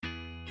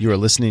You are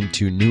listening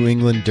to New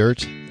England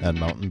Dirt on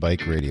Mountain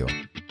Bike Radio.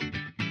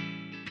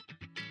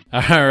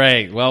 All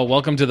right. Well,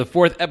 welcome to the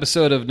fourth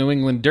episode of New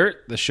England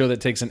Dirt, the show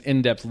that takes an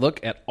in-depth look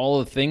at all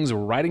the things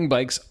riding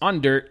bikes on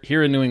dirt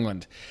here in New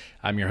England.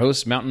 I'm your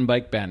host, Mountain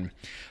Bike Ben.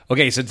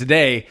 Okay, so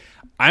today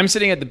I'm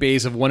sitting at the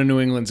base of one of New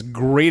England's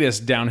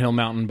greatest downhill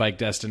mountain bike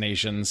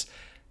destinations,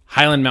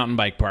 Highland Mountain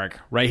Bike Park,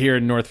 right here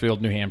in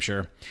Northfield, New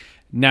Hampshire.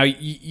 Now,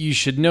 you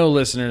should know,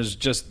 listeners,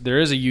 just there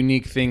is a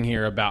unique thing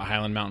here about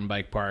Highland Mountain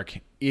Bike Park.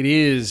 It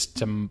is,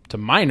 to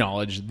my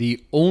knowledge,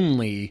 the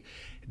only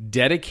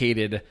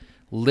dedicated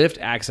lift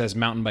access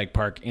mountain bike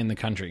park in the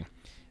country.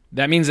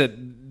 That means that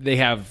they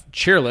have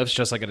chairlifts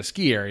just like at a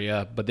ski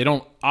area, but they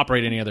don't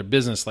operate any other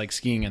business like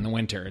skiing in the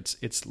winter.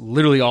 It's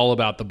literally all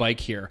about the bike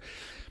here.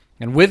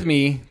 And with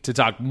me to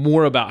talk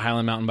more about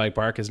Highland Mountain Bike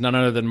Park is none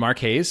other than Mark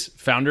Hayes,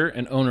 founder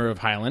and owner of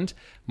Highland.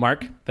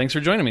 Mark, thanks for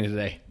joining me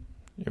today.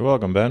 You're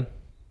welcome, Ben.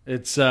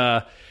 It's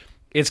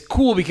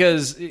cool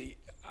because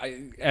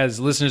as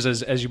listeners,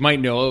 as you might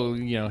know,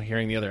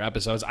 hearing the other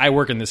episodes, I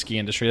work in the ski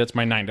industry. That's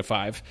my 9 to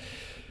 5.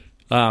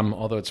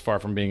 Although it's far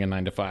from being a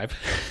 9 to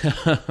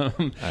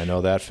 5. I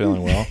know that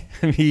feeling well.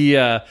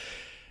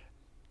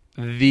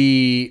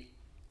 The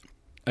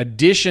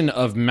addition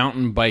of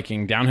mountain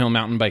biking, downhill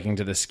mountain biking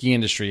to the ski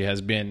industry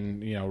has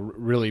been,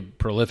 really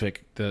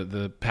prolific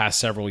the past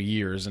several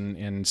years,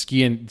 and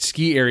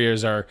ski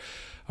areas are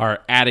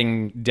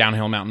adding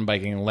downhill mountain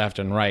biking left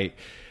and right.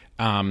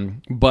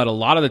 But a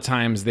lot of the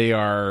times they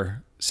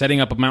are setting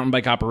up a mountain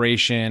bike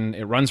operation.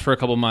 It runs for a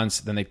couple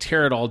months, then they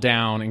tear it all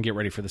down and get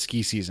ready for the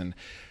ski season.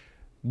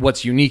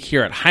 What's unique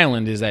here at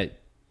Highland is that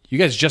you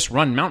guys just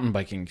run mountain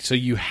biking. So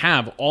you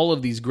have all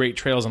of these great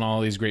trails and all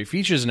of these great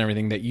features and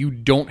everything that you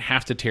don't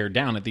have to tear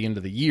down at the end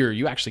of the year.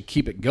 You actually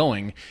keep it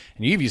going.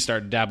 And you even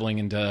started dabbling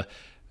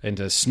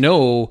into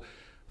snow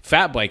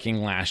fat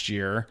biking last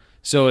year.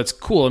 So it's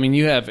cool. I mean,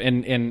 you have,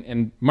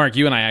 and Mark,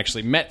 you and I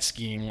actually met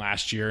skiing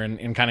last year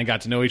and kind of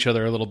got to know each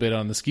other a little bit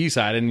on the ski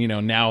side, and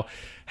now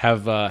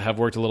have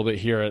worked a little bit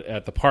here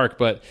at the park.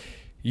 But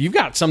you've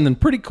got something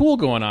pretty cool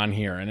going on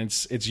here, and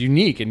it's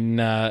unique and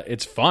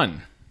it's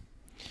fun.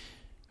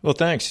 Well,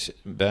 thanks,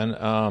 Ben.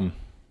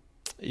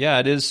 Yeah,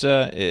 it is.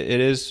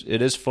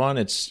 It is fun.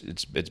 It's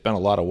been a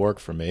lot of work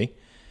for me,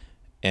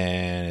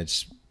 and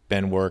it's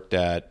been work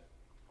that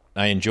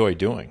I enjoy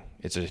doing.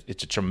 It's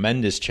a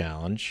tremendous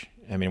challenge.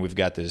 I mean, we've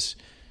got this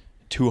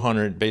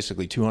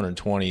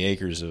 220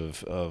 acres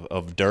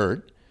of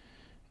dirt,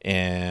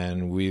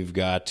 and we've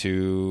got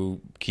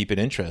to keep it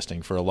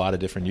interesting for a lot of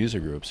different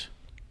user groups.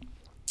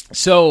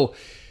 So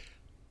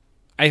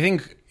I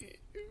think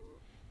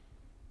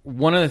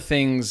one of the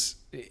things,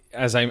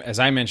 as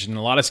I mentioned,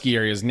 a lot of ski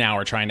areas now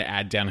are trying to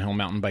add downhill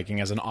mountain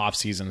biking as an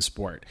off-season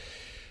sport.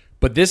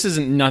 But this is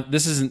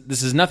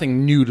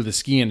nothing new to the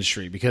ski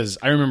industry, because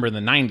I remember in the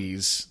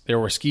 90s there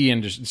were ski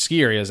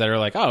areas that are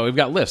like, oh, we've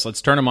got lifts,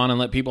 let's turn them on and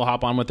let people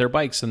hop on with their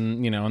bikes,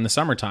 and in the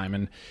summertime.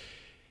 And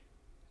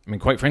I mean,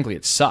 quite frankly,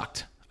 it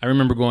sucked. I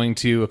remember going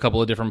to a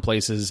couple of different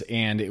places,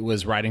 and it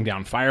was riding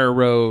down fire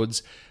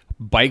roads.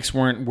 Bikes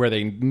weren't where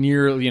they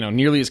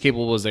nearly as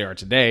capable as they are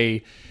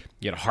today.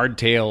 You had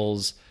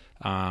hardtails,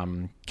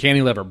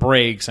 cantilever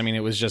brakes. I mean, it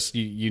was just,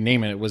 you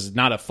name it. It was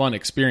not a fun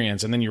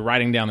experience. And then you're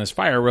riding down this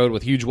fire road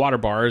with huge water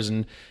bars,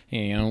 and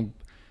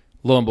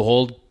lo and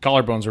behold,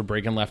 collarbones are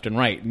breaking left and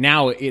right.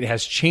 Now it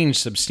has changed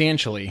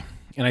substantially,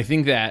 and I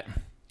think that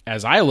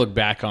as I look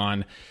back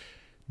on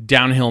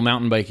downhill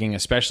mountain biking,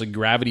 especially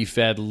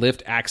gravity-fed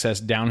lift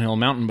access downhill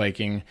mountain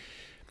biking,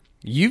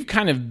 you've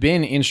kind of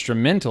been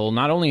instrumental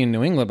not only in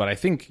New England, but I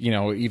think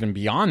even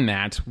beyond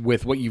that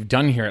with what you've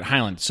done here at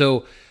Highland.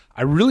 So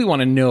I really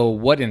want to know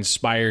what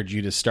inspired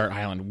you to start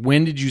Highland.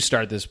 When did you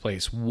start this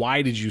place?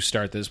 Why did you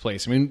start this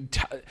place? I mean,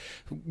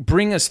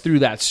 bring us through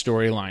that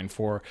storyline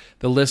for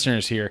the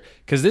listeners here,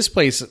 because this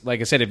place,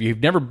 like I said, if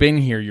you've never been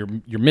here,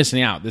 you're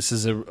missing out. This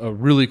is a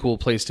really cool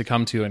place to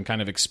come to and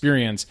kind of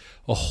experience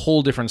a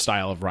whole different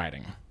style of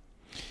riding.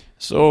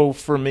 So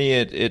for me,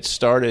 it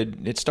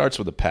starts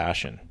with a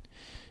passion.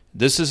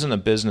 This isn't a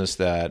business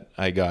that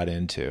I got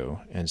into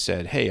and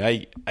said,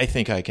 hey, I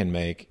think I can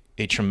make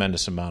a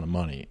tremendous amount of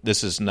money.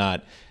 This is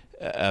not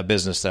a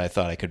business that I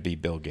thought I could be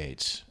Bill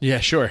Gates. Yeah,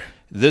 sure.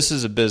 This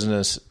is a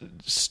business,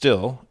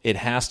 still, it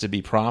has to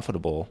be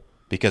profitable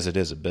because it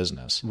is a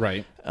business.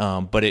 Right.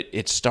 But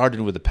it started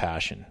with a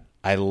passion.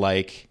 I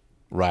like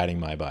riding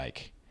my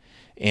bike.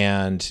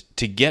 And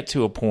to get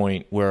to a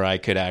point where I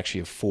could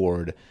actually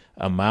afford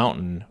a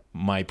mountain,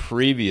 my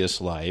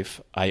previous life,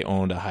 I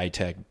owned a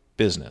high-tech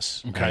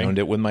business. Okay. I owned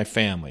it with my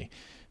family.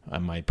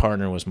 My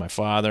partner was my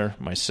father,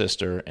 my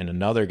sister, and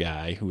another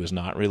guy who was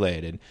not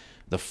related.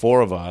 The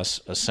four of us,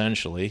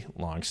 essentially,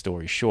 long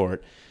story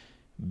short,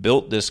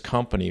 built this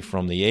company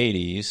from the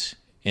 80s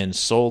and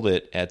sold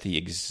it at the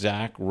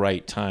exact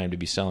right time to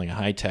be selling a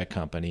high-tech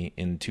company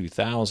in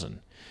 2000.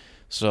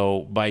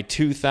 So by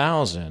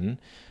 2000,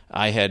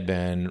 I had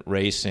been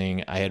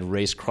racing. I had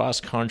raced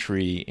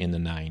cross-country in the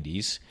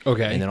 90s.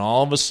 Okay. And then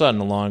all of a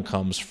sudden along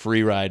comes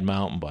free ride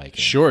mountain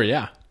biking. Sure,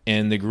 yeah.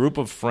 And the group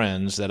of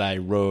friends that I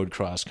rode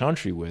cross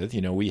country with,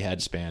 we had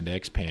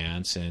spandex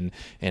pants and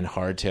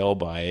hardtail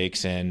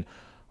bikes, and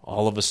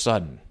all of a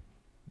sudden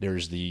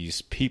there's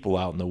these people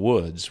out in the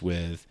woods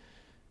with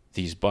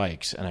these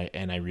bikes,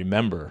 and I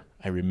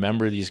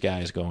remember these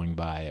guys going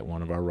by at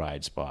one of our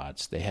ride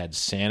spots. They had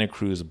Santa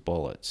Cruz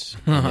Bullets.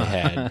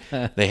 And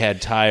they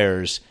had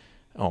tires.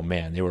 Oh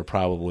man, they were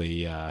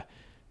probably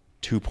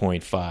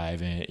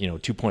 2.5 and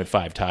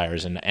 2.5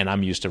 tires, and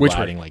I'm used to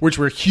riding which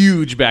were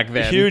huge back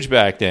then. Huge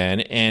back then,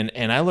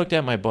 and I looked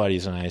at my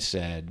buddies and I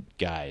said,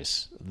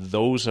 guys,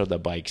 those are the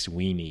bikes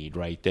we need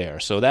right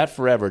there. So that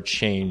forever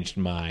changed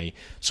my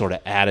sort of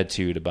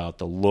attitude about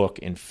the look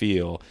and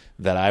feel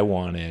that I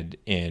wanted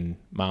in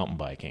mountain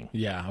biking.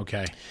 Yeah,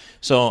 okay.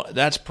 So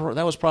that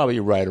was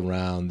probably right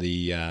around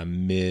the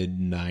mid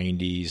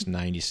 90s,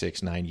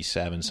 96,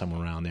 97,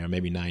 somewhere around there,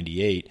 maybe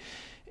 98,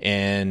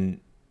 and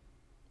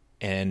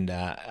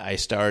I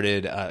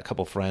started. A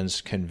couple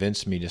friends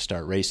convinced me to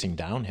start racing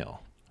downhill.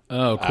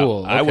 Oh,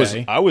 cool! I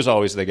was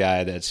always the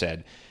guy that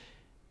said,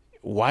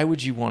 "Why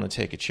would you want to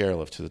take a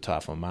chairlift to the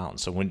top of a mountain?"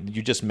 So when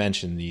you just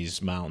mentioned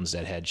these mountains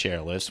that had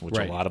chairlifts, which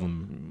right. a lot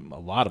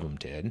of them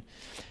did,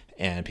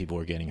 and people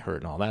were getting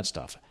hurt and all that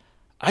stuff,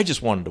 I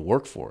just wanted to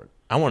work for it.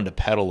 I wanted to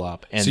pedal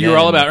up, and so you're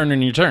all about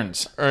earning your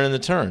turns. Earning the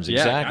turns,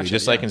 exactly. Gotcha,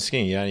 just like in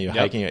skiing, you're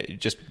hiking,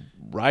 just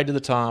ride to the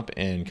top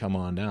and come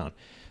on down.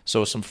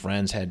 So some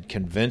friends had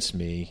convinced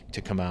me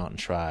to come out and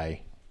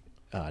try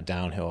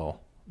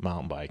downhill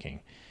mountain biking,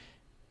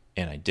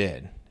 and I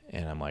did.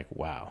 And I'm like,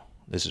 wow,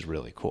 this is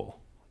really cool.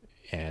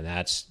 And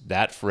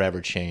that forever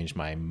changed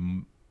my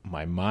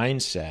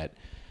mindset,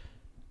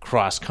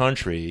 cross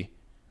country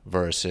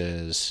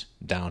versus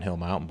downhill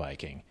mountain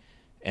biking.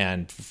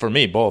 And for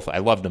me, both, I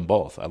loved them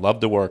both. I loved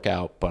the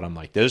workout, but I'm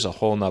like, there's a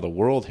whole nother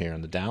world here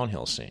in the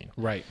downhill scene.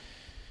 Right.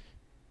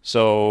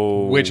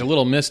 So, which a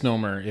little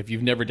misnomer, if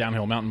you've never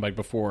downhill mountain biked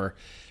before,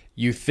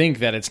 you think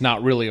that it's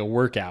not really a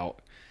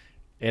workout,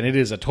 and it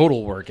is a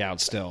total workout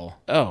still.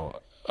 Oh,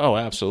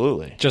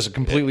 absolutely. Just a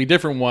completely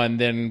different one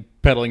than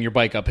pedaling your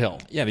bike uphill.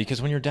 Yeah,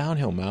 because when you're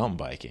downhill mountain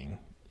biking,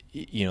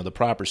 the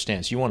proper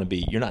stance,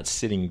 you're not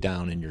sitting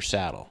down in your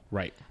saddle.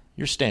 Right.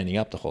 You're standing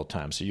up the whole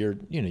time. So you're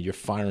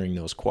firing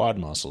those quad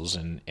muscles,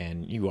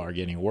 and you are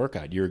getting a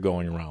workout. You're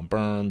going around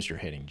berms, you're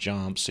hitting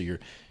jumps, so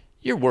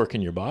you're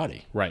working your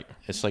body. Right.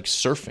 It's like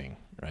surfing,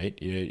 right?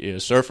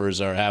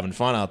 Surfers are having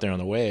fun out there on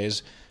the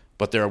waves,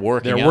 but they're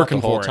working the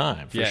whole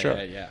time, for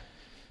sure. Yeah.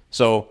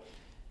 So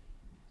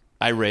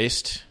I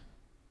raced.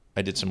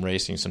 I did some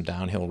racing, some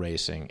downhill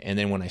racing. And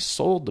then when I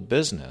sold the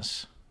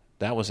business,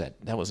 that was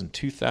in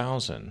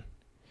 2000,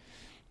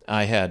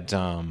 I had,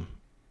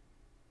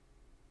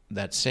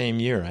 that same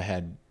year, I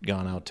had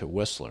gone out to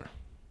Whistler,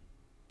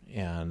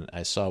 and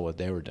I saw what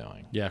they were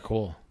doing. Yeah,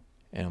 cool.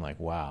 And I'm like,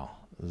 wow.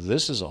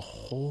 This is a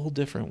whole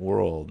different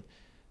world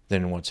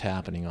than what's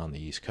happening on the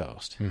East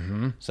Coast.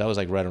 Mm-hmm. So that was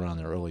like right around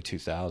the early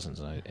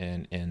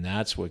 2000s, and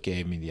that's what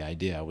gave me the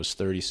idea. I was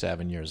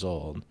 37 years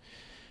old.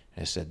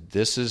 I said,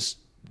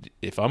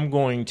 if I'm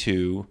going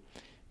to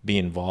be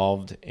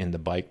involved in the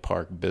bike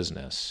park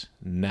business,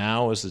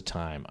 now is the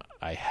time.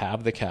 I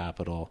have the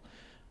capital.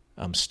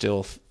 I'm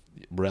still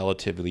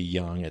relatively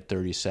young at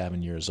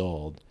 37 years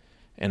old,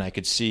 and I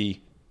could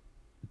see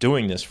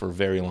doing this for a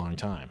very long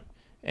time.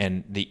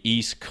 And the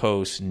East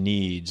Coast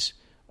needs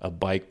a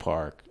bike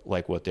park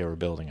like what they were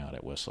building out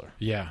at Whistler.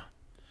 Yeah.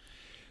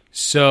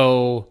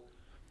 So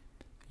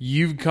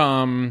you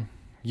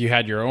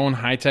had your own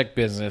high-tech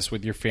business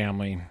with your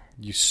family.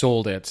 You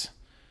sold it.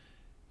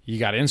 You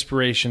got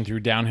inspiration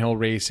through downhill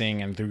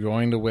racing and through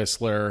going to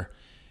Whistler.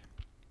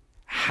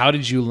 How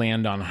did you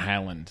land on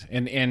Highland?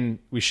 And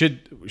we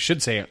should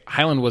say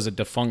Highland was a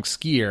defunct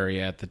ski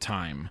area at the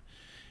time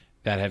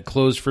that had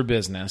closed for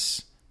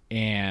business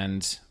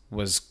and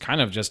was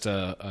kind of just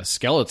a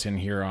skeleton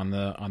here on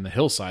the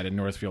hillside in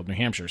Northfield, New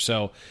Hampshire.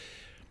 So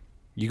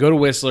you go to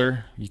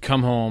Whistler, you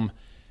come home,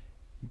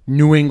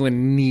 New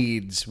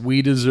England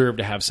we deserve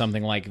to have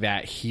something like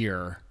that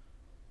here.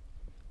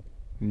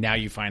 Now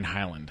you find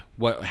Highland.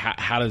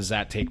 How does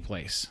that take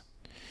place?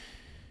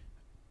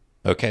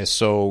 Okay,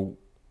 so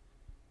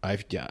I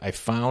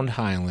found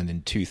Highland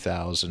in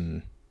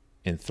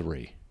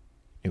 2003.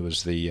 It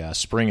was the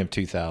spring of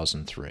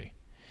 2003.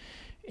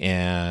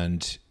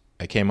 And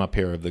I came up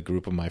here with a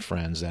group of my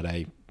friends that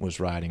I was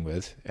riding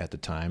with at the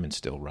time and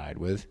still ride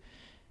with,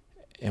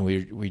 and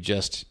we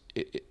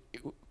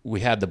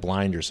had the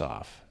blinders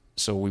off.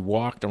 So we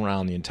walked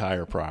around the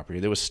entire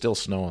property. There was still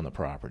snow on the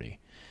property,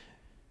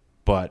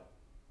 but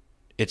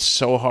it's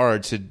so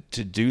hard to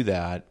do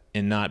that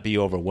and not be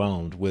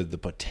overwhelmed with the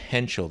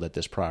potential that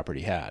this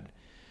property had.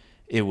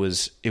 It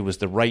was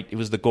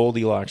the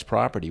Goldilocks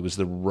property. It was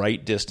the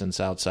right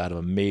distance outside of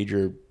a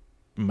major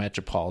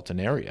metropolitan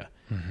area.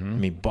 Mm-hmm. I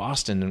mean,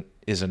 Boston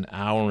is an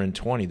hour and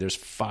 20. There's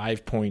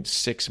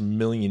 5.6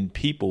 million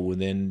people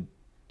within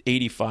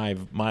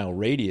 85-mile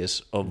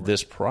radius of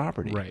this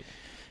property. Right.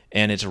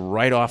 And it's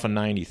right off of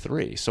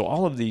 93. So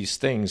all of these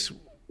things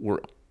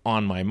were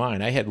on my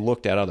mind. I had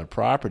looked at other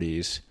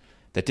properties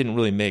that didn't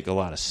really make a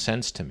lot of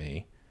sense to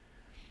me.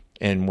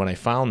 And when I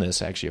found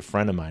this, actually a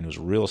friend of mine who's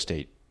a real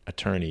estate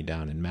attorney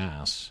down in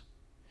Mass,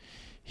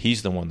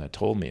 he's the one that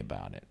told me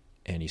about it.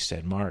 And he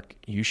said, Mark,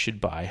 you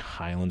should buy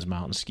Highlands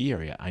Mountain Ski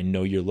Area. I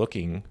know you're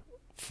looking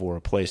for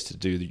a place to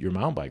do your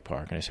mountain bike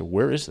park. And I said,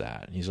 where is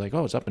that? And he's like,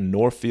 oh, it's up in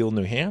Northfield,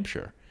 New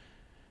Hampshire.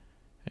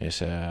 And I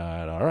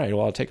said, all right,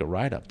 well, I'll take a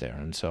ride up there.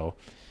 And so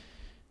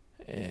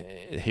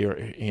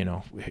here,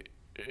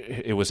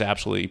 it was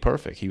absolutely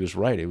perfect. He was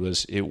right. It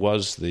was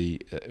the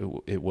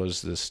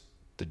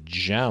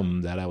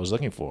gem that I was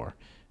looking for.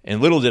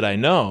 And little did I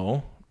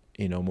know,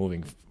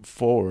 moving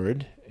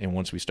forward, and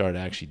once we started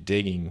actually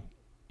digging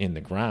in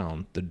the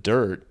ground, the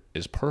dirt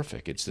is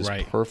perfect. It's this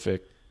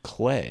perfect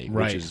clay,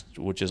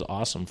 which is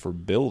awesome for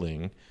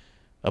building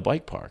a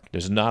bike park.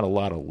 There's not a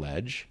lot of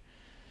ledge.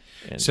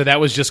 And so that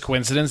was just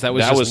coincidence? That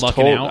was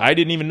lucking out? I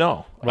didn't even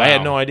know. Wow. I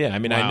had no idea. I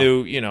mean, I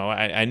knew,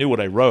 I knew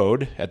what I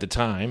rode at the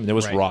time. There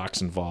was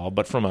rocks involved.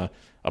 But from a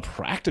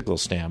practical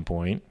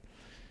standpoint,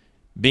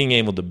 being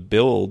able to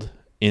build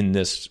on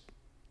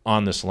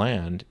this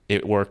land,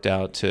 it worked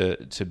out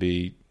to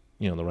be,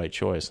 the right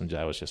choice. And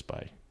that was just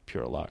by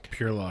pure luck.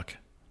 Pure luck.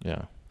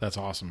 Yeah. That's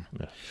awesome.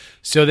 Yeah.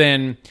 So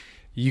then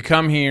you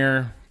come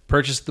here,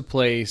 purchase the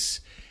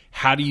place.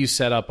 How do you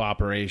set up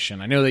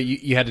operation? I know that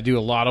you had to do a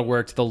lot of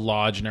work to the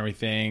lodge and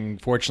everything.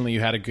 Fortunately,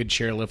 you had a good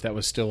chairlift that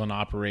was still in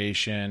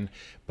operation.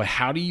 But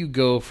how do you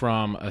go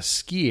from a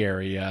ski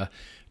area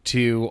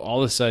to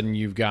all of a sudden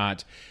you've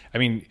got,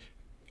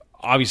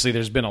 obviously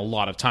there's been a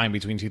lot of time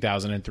between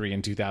 2003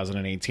 and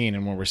 2018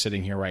 and when we're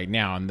sitting here right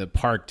now. And the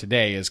park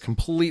today is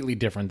completely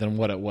different than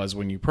what it was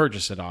when you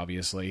purchased it,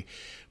 obviously.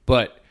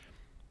 But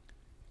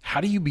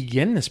how do you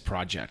begin this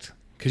project?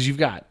 Because you've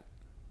got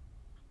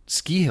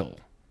ski hill.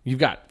 You've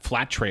got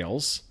flat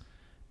trails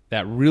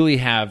that really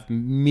have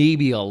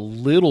maybe a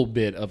little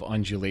bit of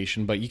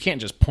undulation, but you can't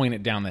just point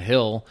it down the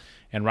hill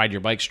and ride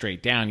your bike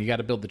straight down. You got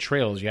to build the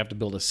trails. You have to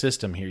build a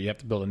system here. You have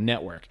to build a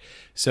network.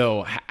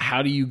 So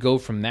how do you go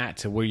from that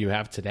to where you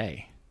have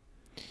today?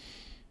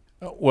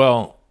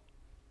 Well,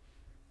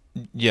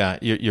 yeah,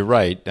 you're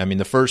right. I mean,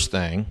 the first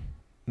thing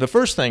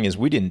is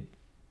we didn't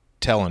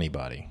tell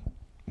anybody.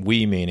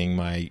 We meaning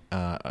my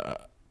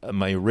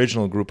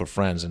original group of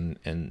friends,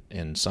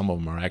 and some of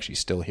them are actually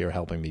still here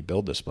helping me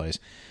build this place.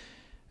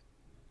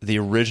 The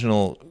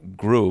original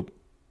group,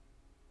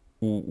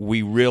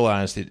 we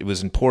realized that it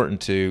was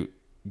important to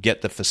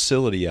get the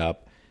facility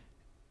up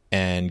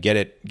and get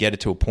it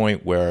to a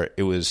point where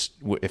it was,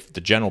 if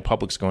the general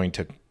public's going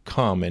to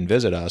come and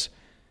visit us,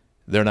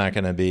 they're not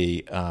going to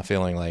be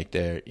feeling like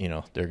they're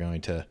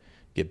going to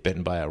get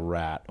bitten by a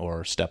rat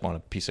or step on a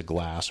piece of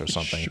glass or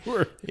something.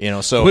 Sure.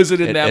 So was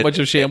it in that much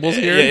of shambles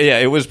here? Yeah,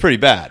 it was pretty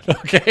bad.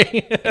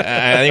 Okay.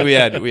 I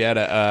think we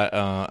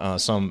had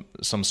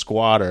some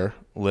squatter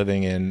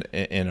living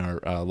in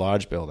our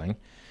lodge building,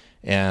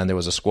 and there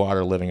was a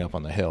squatter living up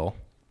on the hill.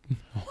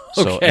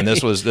 So, okay. And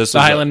this was the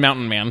Highland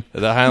Mountain Man.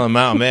 The Highland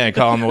Mountain Man,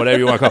 call him whatever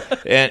you want to call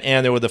him.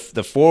 And there were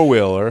the four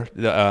wheeler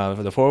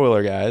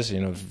guys,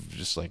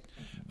 just like.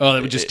 Oh,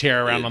 they would just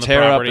tear around on the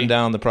property. Tear up and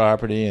down the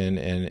property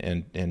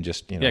and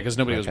just, Yeah, because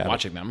nobody was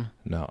watching them.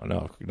 No,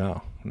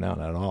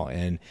 not at all.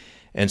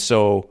 And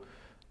so,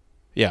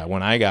 yeah,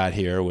 when I got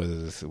here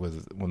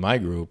with my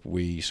group,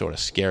 we sort of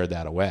scared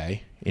that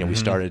away. We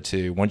started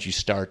to, once you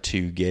start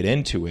to get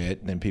into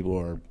it, then people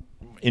are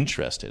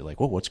interested, like,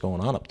 well, what's going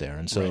on up there?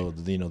 And so,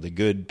 the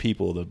good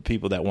people, the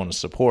people that want to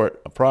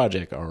support a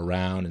project are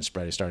around and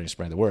starting to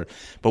spread the word.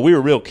 But we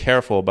were real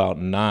careful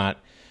about not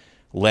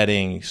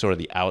letting sort of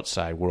the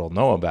outside world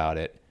know about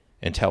it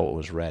until it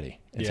was ready,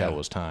 until it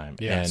was time.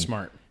 Yeah,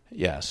 smart.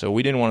 Yeah, so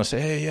we didn't want to say,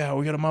 hey, yeah,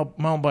 we got a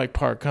mountain bike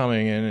park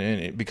coming,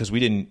 and because I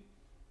didn't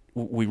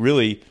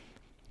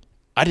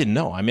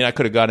know. I mean, I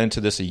could have got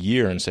into this a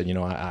year and said,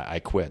 I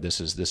quit.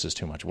 This is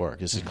too much work.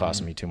 This is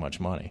costing me too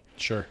much money.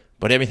 Sure.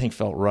 But everything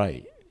felt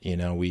right.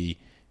 We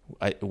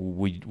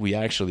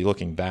actually,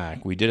 looking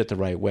back, we did it the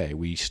right way.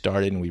 We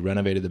started and we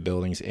renovated the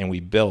buildings, and we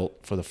built,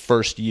 for the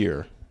first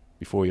year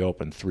before we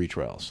opened, 3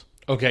 trails.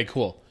 Okay,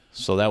 cool.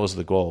 So that was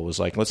the goal. It was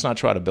like, let's not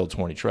try to build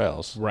 20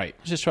 trails. Right.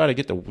 Let's just try to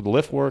get the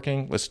lift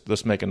working.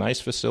 Let's make a nice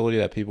facility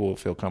that people will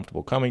feel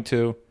comfortable coming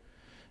to,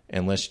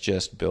 and let's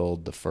just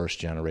build the first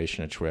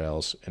generation of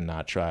trails and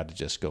not try to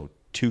just go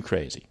too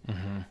crazy.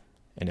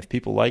 And if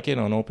people like it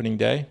on opening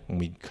day, when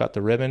we cut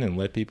the ribbon and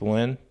let people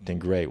in, then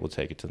great, we'll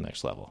take it to the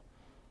next level.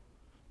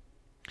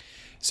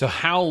 So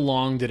how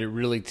long did it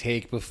really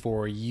take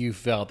before you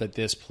felt that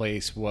this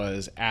place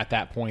was at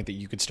that point that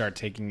you could start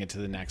taking it to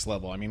the next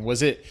level? I mean,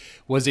 was it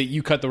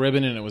you cut the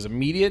ribbon and it was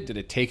immediate? Did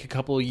it take a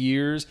couple of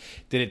years?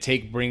 Did it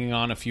take bringing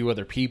on a few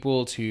other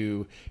people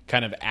to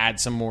kind of add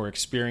some more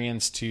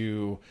experience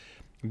to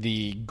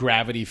the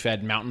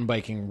gravity-fed mountain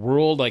biking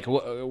world? Like,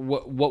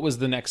 what was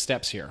the next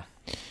steps here?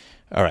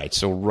 All right,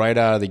 so right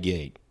out of the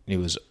gate, it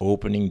was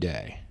opening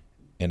day.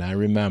 And I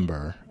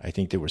remember, I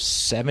think there were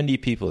 70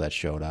 people that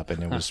showed up,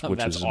 and it was,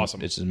 which was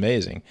awesome. It's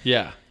amazing.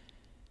 Yeah.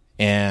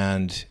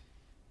 And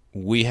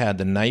we had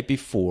the night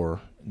before,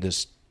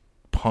 this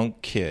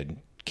punk kid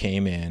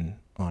came in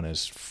on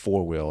his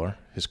 4-wheeler,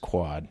 his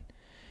quad,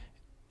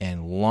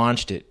 and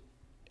launched it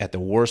at the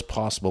worst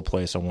possible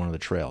place on one of the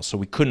trails. So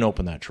we couldn't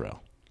open that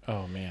trail.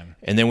 Oh, man.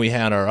 And then we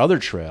had our other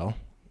trail,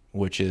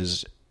 which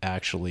is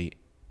actually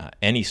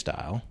any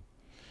style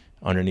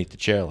underneath the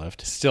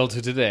chairlift. Still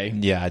to today.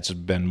 Yeah, it's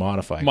been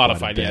modified. Modified,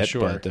 quite a bit, yeah,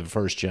 sure. But the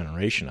first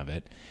generation of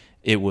it,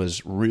 it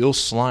was real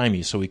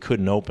slimy, so we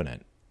couldn't open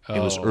it. It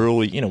was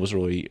early, it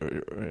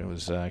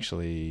was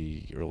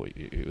actually early.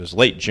 It was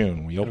late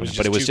June we opened it,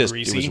 but it was just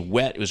greasy? It was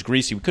wet, it was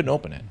greasy. We couldn't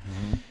open it.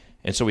 Mm-hmm.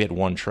 And so we had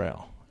one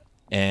trail.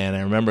 And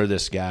I remember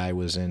this guy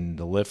was in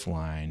the lift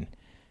line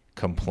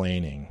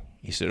complaining.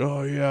 He said,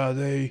 "Oh yeah,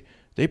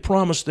 they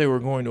promised they were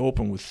going to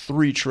open with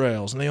 3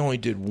 trails, and they only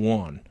did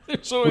 1.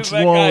 So What's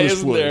that wrong guy, with this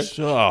isn't there?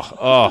 place?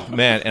 Oh,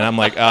 man." And I'm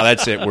like, "Oh,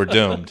 that's it. We're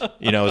doomed."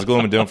 It was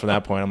gloom and doom from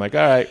that point. I'm like,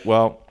 "All right,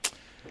 well,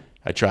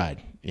 I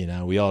tried.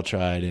 We all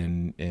tried,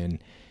 and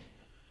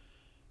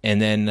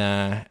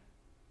then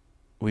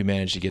we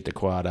managed to get the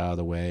quad out of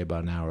the way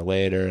about an hour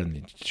later, and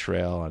the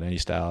trail on any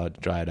style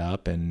dried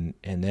up, and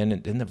then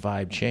the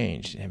vibe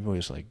changed. Everybody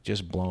was like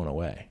just blown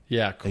away.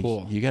 Yeah,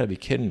 cool. Like, you got to be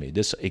kidding me.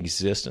 This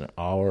exists in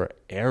our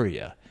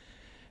area.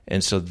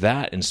 And so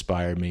that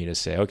inspired me to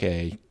say,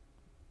 okay,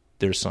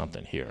 there's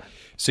something here.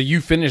 So you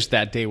finished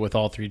that day with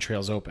all 3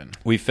 trails open.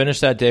 We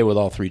finished that day with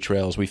all 3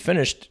 trails. We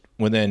finished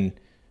within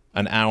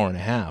an hour and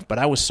a half, but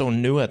I was so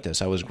new at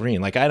this. I was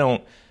green. Like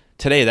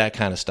today that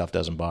kind of stuff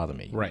doesn't bother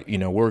me. Right.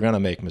 We're going to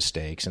make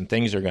mistakes and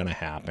things are going to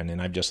happen.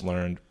 And I've just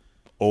learned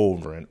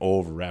over and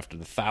over after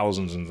the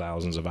thousands and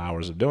thousands of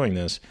hours of doing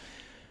this,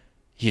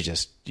 you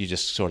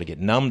just sort of get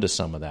numb to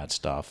some of that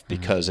stuff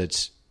because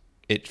it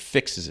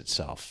fixes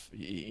itself.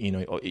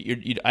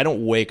 I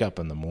don't wake up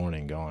in the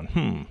morning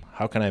going,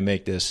 how can I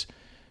make this,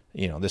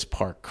 this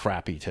park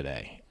crappy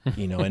today?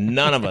 And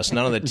none of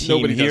the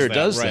team here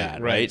does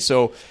that. Right.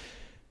 So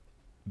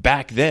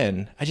back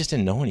then, I just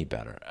didn't know any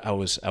better. I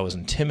was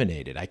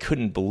intimidated. I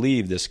couldn't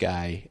believe this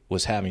guy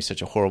was having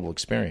such a horrible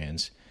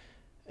experience,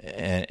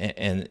 and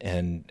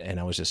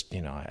I was just,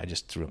 I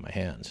just threw up my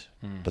hands.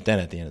 But then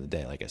at the end of the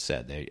day, like I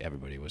said,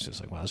 everybody was just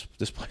like, "Wow,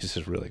 this place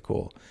is really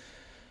cool."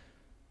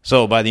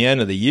 So by the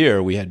end of the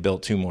year, we had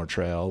built 2 more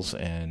trails,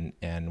 and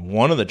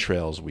one of the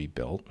trails we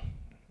built,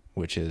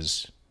 which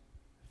is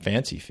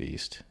Fancy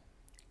Feast,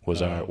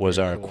 was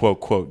our cool.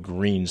 quote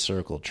green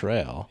circle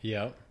trail.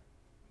 Yeah.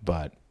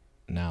 But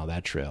now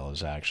that trail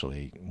is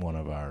actually one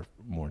of our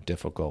more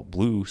difficult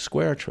blue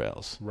square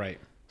trails. Right.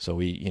 So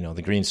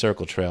the green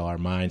circle trail, our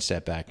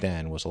mindset back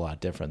then was a lot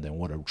different than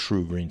what a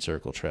true green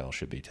circle trail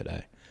should be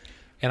today.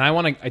 And I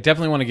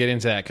definitely want to get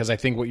into that because I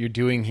think what you're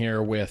doing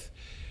here with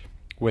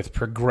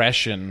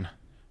progression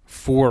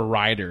for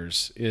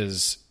riders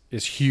is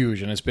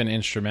huge, and it's been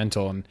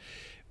instrumental. And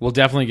we'll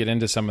definitely get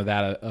into some of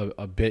that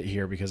a bit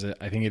here because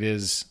I think it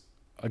is,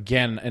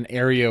 again, an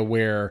area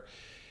where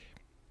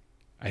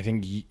I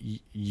think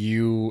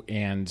you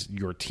and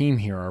your team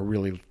here are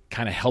really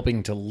kind of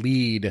helping to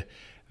lead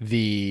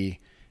the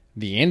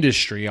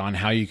industry on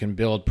how you can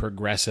build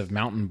progressive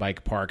mountain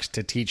bike parks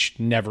to teach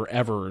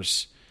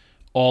never-evers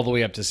all the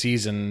way up to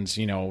seasoned,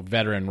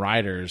 veteran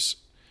riders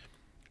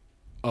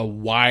a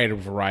wide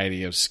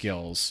variety of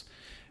skills.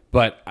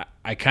 But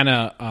I kind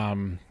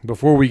of,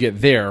 before we get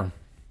there,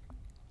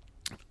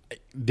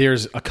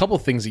 there's a couple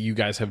things that you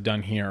guys have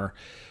done here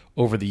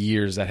over the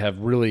years that have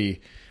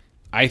really,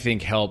 I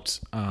think,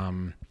 helped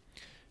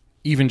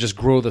even just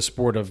grow the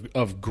sport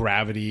of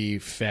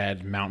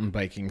gravity-fed mountain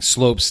biking,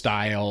 slope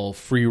style,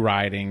 free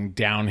riding,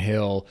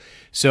 downhill.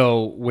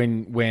 So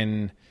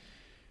when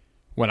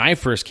I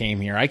first came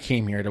here, I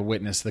came here to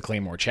witness the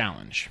Claymore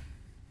Challenge.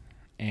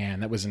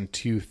 And that was in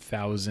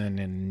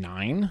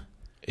 2009?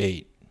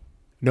 8.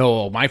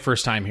 No, my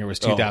first time here was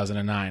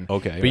 2009.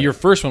 Okay. But right. your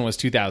first one was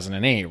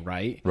 2008,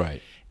 right?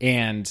 Right.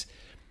 And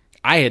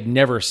I had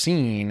never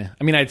seen,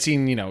 I'd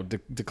seen,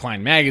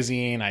 Decline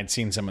Magazine, I'd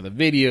seen some of the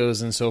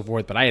videos and so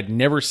forth, but I had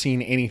never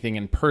seen anything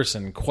in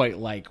person quite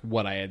like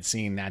what I had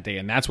seen that day.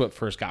 And that's what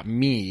first got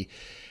me,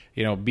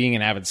 being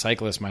an avid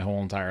cyclist my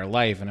whole entire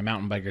life and a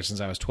mountain biker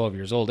since I was 12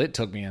 years old. It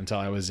took me until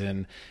I was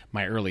in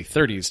my early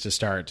 30s to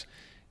start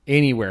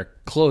anywhere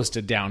close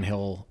to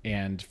downhill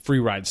and free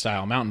ride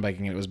style mountain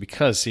biking. And it was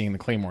because seeing the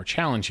Claymore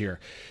Challenge here.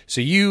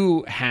 So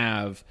you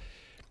have,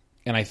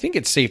 and I think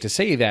it's safe to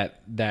say that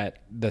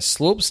the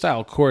slope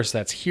style course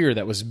that's here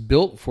that was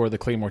built for the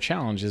Claymore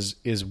Challenge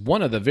is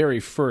one of the very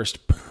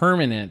first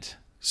permanent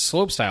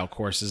slope style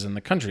courses in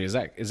the country. Is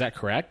that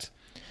correct?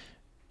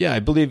 Yeah, I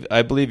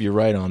believe you're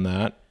right on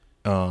that.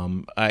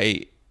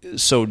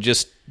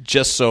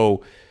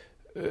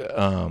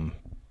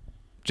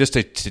 Just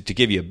to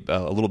give you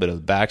a little bit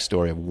of the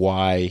backstory of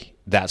why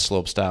that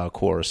slope style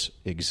course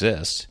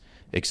exists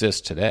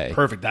today.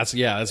 Perfect. That's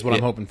what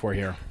I'm hoping for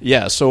here.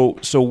 Yeah.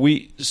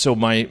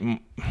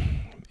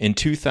 In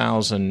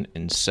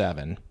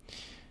 2007,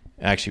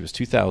 actually it was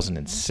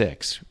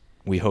 2006,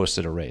 we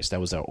hosted a race. That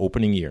was our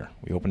opening year.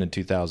 We opened in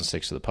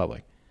 2006 to the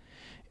public.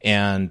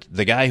 And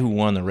the guy who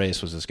won the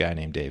race was this guy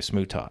named Dave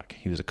Smutok.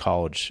 He was a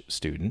college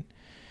student.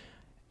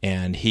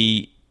 And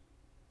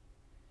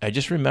I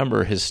just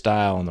remember his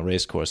style on the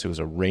race course. It was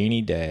a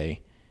rainy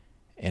day,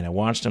 and I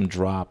watched him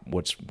drop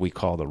what we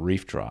call the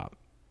reef drop.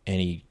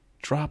 And he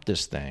dropped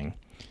this thing.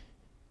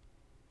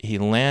 He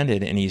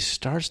landed, and he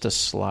starts to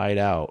slide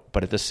out.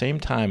 But at the same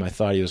time, I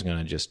thought he was going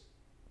to just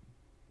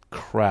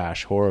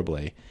crash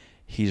horribly.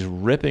 He's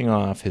ripping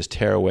off his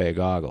tearaway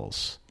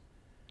goggles,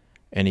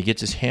 and he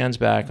gets his hands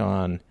back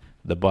on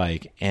the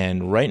bike,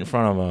 and right in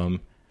front of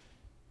him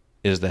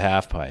is the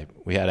half pipe.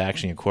 We had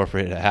actually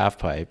incorporated a half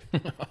pipe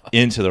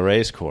into the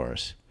race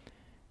course.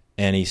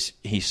 And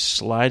he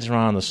slides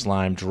around the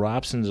slime,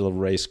 drops into the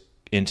race,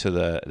 into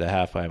the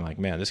half pipe. I'm like,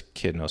 man, this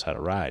kid knows how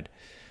to ride.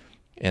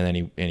 And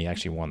then he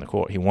actually won the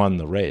course. He won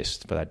the race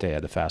for that day. I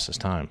had the fastest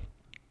time.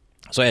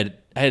 So I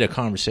had a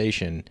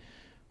conversation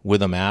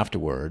with him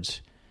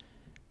afterwards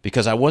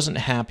because I wasn't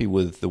happy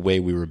with the way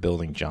we were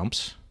building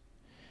jumps.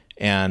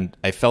 And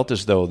I felt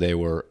as though they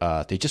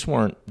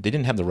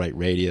didn't have the right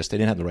radius. They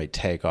didn't have the right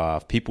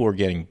takeoff. People were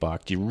getting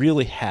bucked. You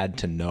really had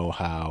to know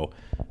how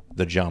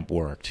the jump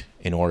worked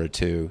in order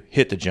to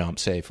hit the jump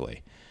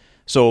safely.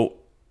 So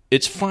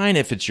it's fine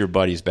if it's your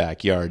buddy's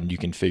backyard and you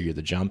can figure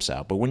the jumps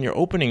out. But when you're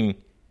opening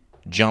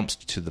jumps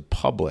to the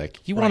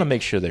public, you want to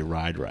make sure they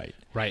ride right.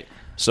 Right.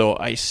 So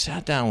I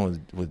sat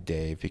down with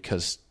Dave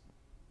because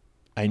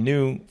I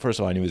knew, first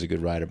of all, I knew he was a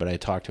good rider, but I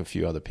talked to a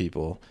few other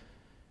people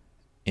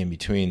in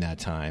between that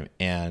time,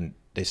 and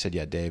they said,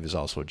 yeah, Dave is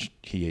also,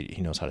 he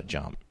knows how to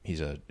jump.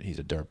 He's a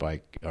dirt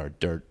bike or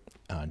dirt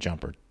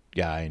jumper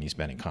guy, and he's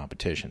been in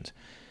competitions.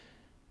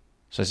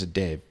 So I said,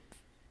 Dave,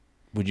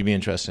 would you be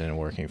interested in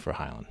working for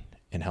Highland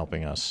and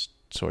helping us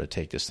sort of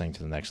take this thing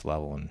to the next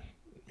level and,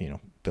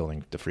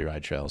 building the free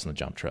ride trails and the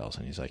jump trails?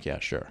 And he's like, yeah,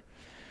 sure.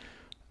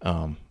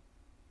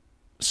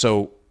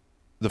 So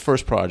the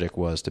first project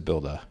was to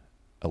build a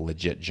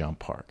legit jump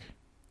park.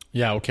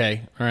 Yeah,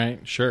 okay. All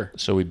right, sure.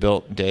 So we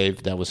built,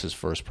 Dave, that was his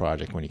first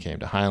project when he came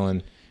to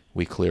Highland.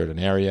 We cleared an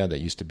area that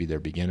used to be the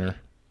beginner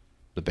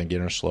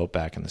slope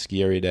back in the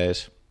ski area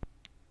days.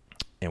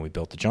 And we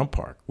built the jump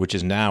park, which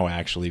is now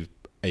actually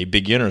a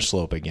beginner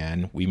slope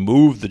again. We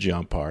moved the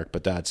jump park,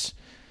 but that's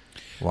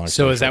long.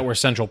 So is that where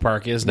Central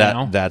Park is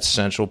now? That's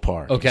Central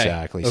Park. Okay.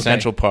 Exactly. Okay.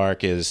 Central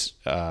Park is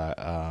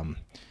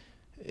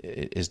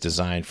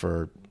designed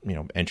for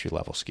entry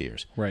level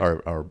skiers, right?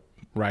 Or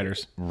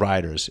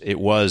riders. It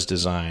was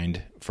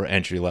designed for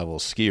entry level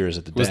skiers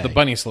at the day. It was the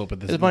bunny slope at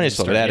the It was the bunny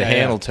slope. It had a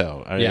handle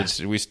toe. Yeah.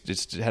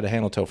 It had a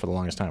handle toe for the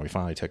longest time. We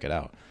finally took it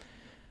out,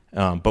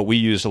 but we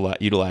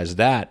utilized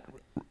that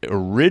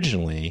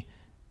originally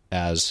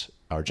as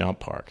our jump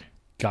park.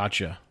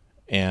 Gotcha.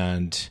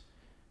 And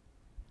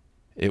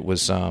it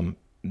was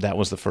that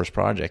was the first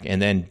project.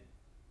 And then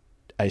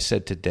I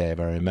said to Dave,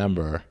 I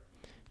remember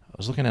I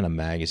was looking at a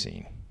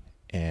magazine,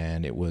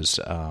 and it was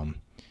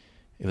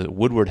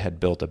Woodward had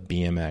built a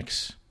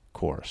BMX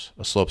course,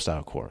 a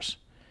slopestyle course,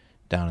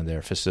 down in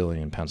their facility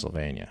in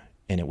Pennsylvania,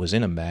 and it was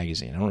in a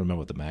magazine. I don't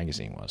remember what the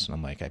magazine was, and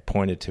I'm like, I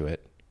pointed to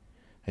it.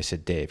 I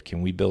said, Dave,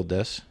 can we build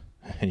this?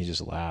 And he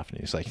just laughed, and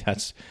he's like,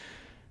 that's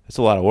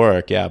a lot of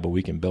work, yeah, but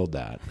we can build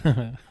that.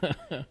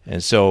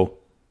 and so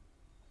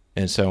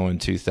in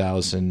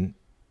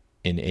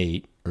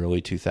 2008,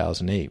 early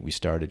 2008, we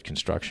started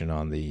construction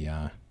on the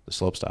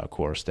slopestyle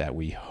course that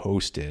we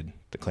hosted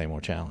the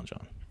Claymore Challenge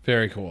on.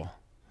 Very cool.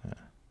 Yeah.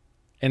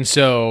 And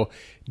so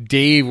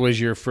Dave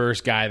was your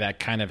first guy that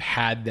kind of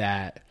had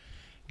that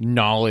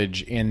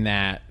knowledge in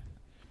that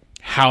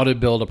how to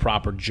build a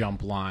proper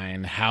jump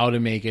line, how to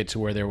make it to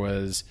where there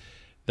was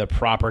the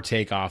proper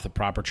takeoff, the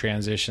proper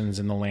transitions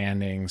in the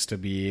landings to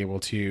be able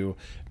to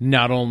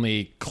not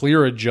only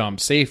clear a jump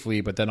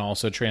safely, but then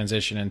also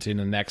transition into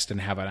the next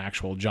and have an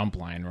actual jump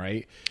line,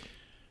 right?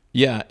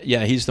 Yeah.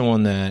 He's the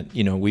one that,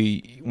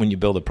 when you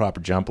build a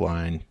proper jump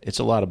line, it's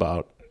a lot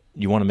about,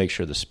 you want to make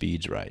sure the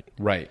speed's right.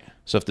 Right.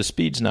 So if the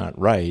speed's not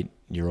right,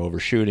 you're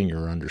overshooting,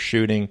 you're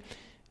undershooting,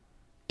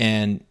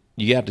 and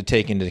you have to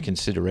take into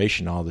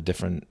consideration all the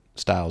different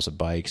styles of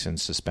bikes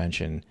and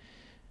suspension.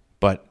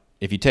 But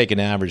if you take an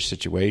average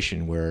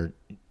situation where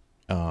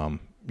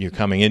you're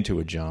coming into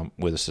a jump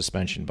with a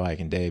suspension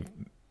bike, and Dave,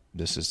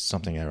 this is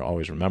something I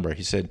always remember,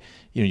 he said,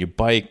 your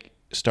bike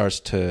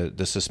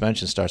the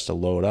suspension starts to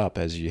load up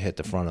as you hit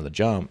the front of the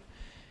jump,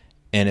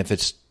 and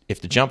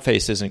if the jump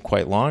face isn't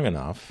quite long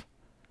enough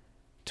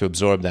to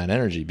absorb that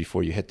energy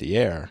before you hit the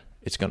air,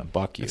 it's going to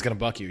buck you. It's going to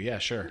buck you, yeah,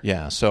 sure.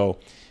 Yeah, so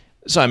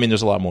I mean,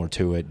 there's a lot more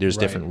to it. There's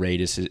different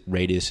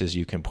radiuses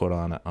you can put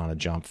on a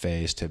jump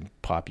face to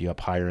pop you up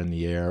higher in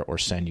the air or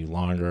send you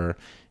longer,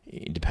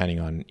 depending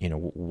on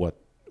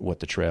what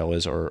the trail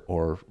is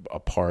or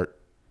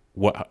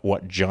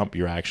what jump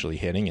you're actually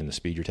hitting and the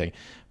speed you're taking.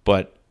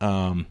 But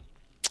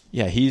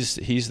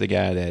he's the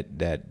guy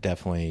that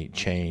definitely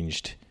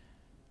changed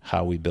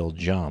how we build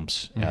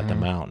jumps at the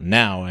mountain.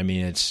 Now, I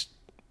mean,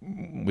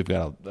 we've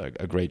got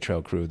a great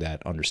trail crew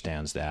that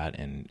understands that,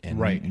 and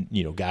right.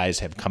 Guys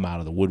have come out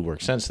of the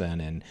woodwork since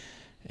then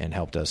and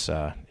helped us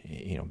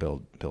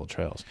build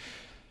trails.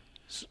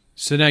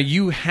 So now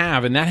you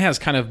have, and that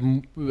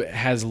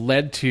has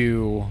led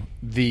to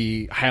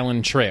the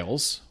Highland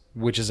Trails,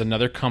 which is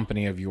another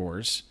company of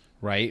yours,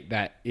 right?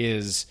 That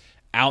is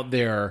out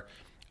there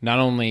not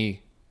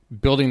only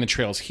building the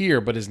trails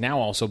here, but is now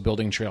also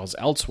building trails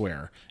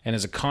elsewhere and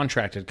is a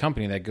contracted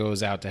company that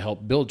goes out to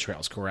help build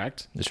trails,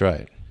 correct? That's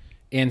right.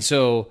 And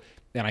so,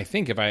 and I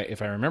think if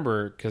I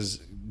remember, because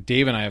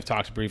Dave and I have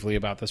talked briefly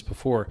about this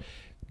before,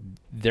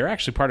 they're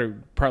actually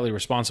partly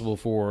responsible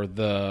for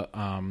the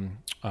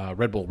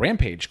Red Bull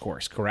Rampage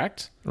course,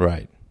 correct?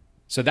 Right.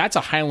 So that's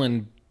a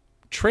Highland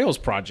Trails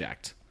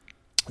project.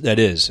 That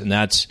is, and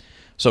that's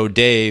so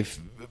Dave.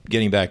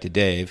 Getting back to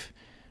Dave,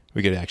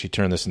 we could actually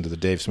turn this into the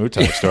Dave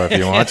Smootag story if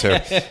you want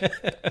to.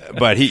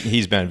 But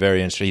he's been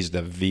very interesting. He's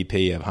the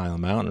VP of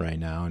Highland Mountain right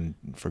now, and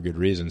for good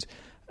reasons.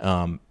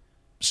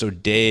 So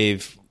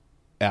Dave,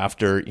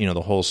 after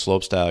the whole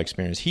slopestyle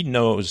experience, he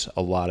knows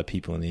a lot of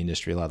people in the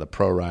industry, a lot of the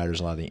pro riders,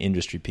 a lot of the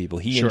industry people.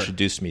 He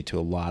introduced me to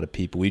a lot of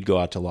people. We'd go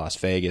out to Las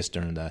Vegas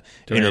during the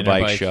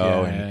Interbike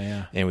show,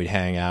 and we'd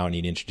hang out, and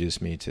he'd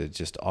introduce me to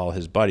just all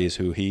his buddies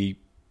who he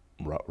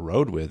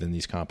rode with in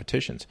these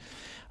competitions.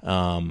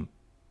 One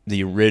of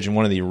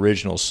the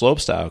original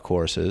slopestyle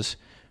courses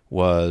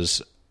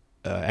was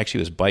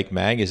actually Bike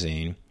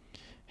Magazine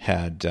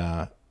had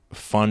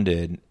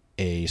funded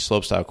a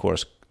slopestyle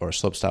course or a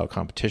slopestyle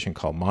competition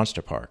called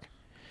Monster Park.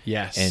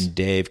 Yes. And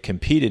Dave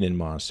competed in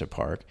Monster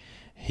Park.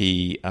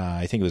 He,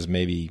 I think it was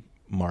maybe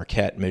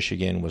Marquette,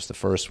 Michigan was the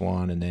first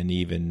one, and then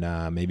even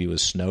maybe it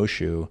was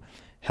Snowshoe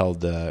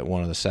held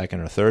one of the second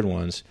or third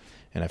ones,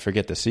 and I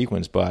forget the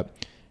sequence, but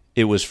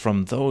it was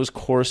from those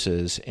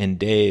courses and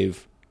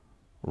Dave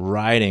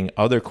riding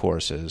other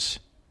courses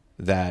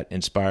that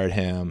inspired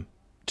him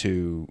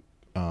to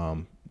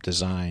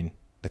design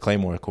the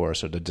Claymore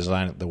course or to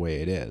design it the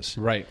way it is.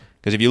 Right.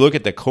 Because if you look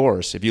at the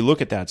course, if you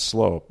look at that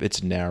slope,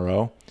 it's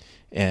narrow,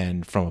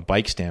 and from a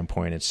bike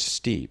standpoint, it's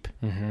steep.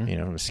 Mm-hmm.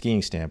 From a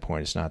skiing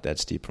standpoint, it's not that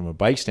steep. From a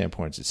bike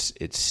standpoint,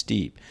 it's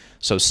steep.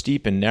 So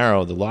steep and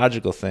narrow, the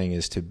logical thing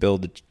is to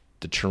build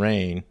the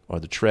terrain or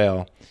the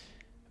trail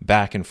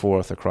back and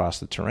forth across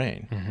the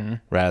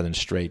terrain rather than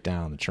straight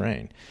down the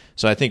terrain.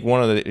 So I think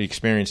one of the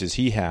experiences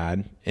he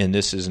had, and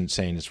this isn't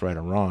saying it's right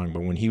or wrong,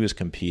 but when he was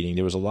competing,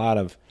 there was a lot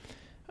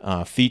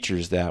of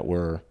features that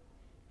were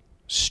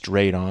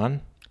straight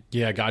on.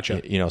 Yeah,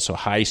 gotcha. So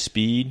high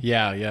speed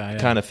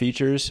kind of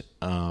features.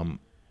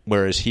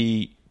 Whereas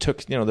he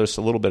took, there's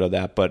a little bit of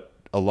that, but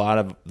a lot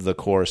of the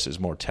course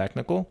is more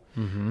technical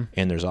and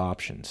there's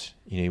options.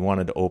 He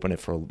wanted to open it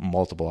for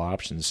multiple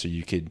options so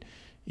you could,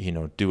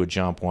 do a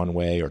jump one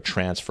way or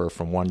transfer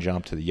from one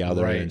jump to the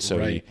other. Right, and so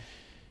right.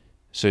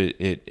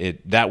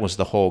 That was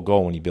the whole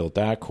goal when he built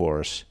that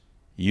course.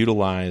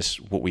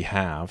 Utilize what we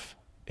have,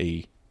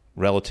 a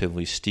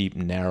relatively steep,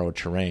 narrow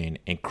terrain,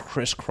 and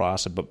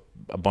crisscross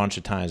a bunch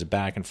of times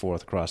back and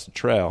forth across the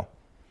trail,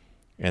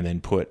 and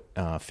then put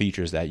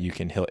features that you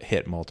can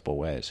hit multiple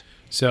ways.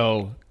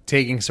 So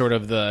taking sort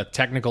of the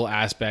technical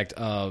aspect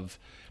of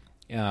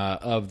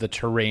the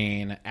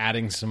terrain,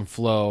 adding some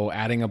flow,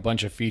 adding a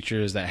bunch of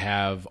features that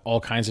have all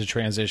kinds of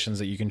transitions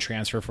that you can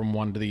transfer from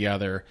one to the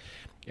other,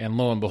 and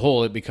lo and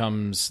behold, it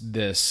becomes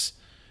this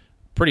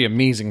pretty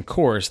amazing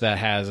course that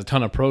has a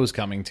ton of pros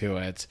coming to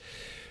it.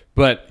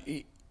 But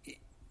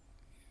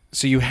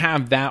so you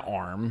have that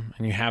arm,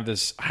 and you have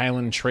this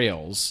Highland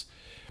Trails,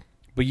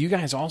 but you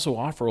guys also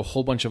offer a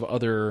whole bunch of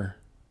other.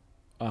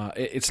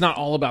 It's not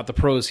all about the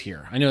pros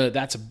here. I know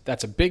that's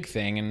a big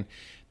thing, and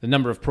the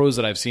number of pros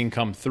that I've seen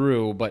come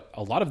through, but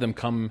a lot of them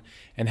come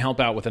and help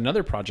out with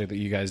another project that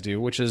you guys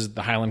do, which is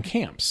the Highland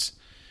Camps,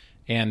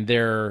 and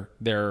they're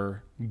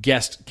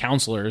guest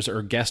counselors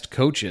or guest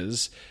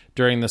coaches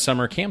during the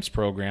summer camps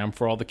program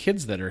for all the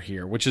kids that are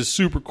here, which is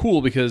super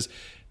cool because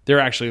they're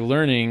actually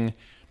learning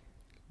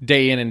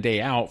day in and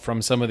day out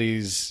from some of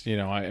these,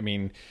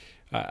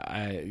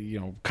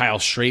 Kyle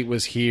Straight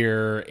was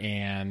here,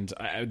 and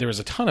there was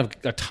a ton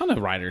of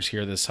riders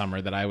here this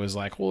summer that I was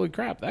like, holy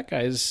crap, that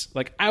guy's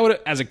like,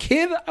 as a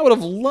kid, I would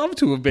have loved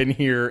to have been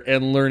here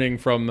and learning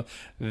from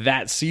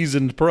that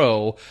seasoned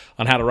pro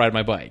on how to ride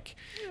my bike.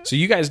 So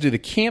you guys do the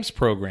camps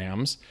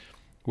programs,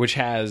 which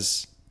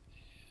has,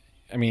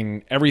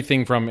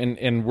 everything from,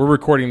 and we're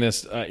recording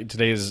this,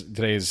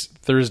 today's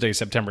Thursday,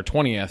 September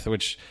 20th,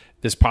 which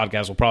this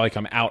podcast will probably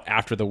come out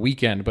after the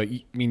weekend, but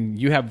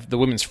you have the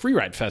Women's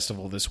Freeride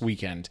Festival this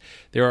weekend.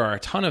 There are a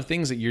ton of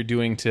things that you're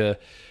doing to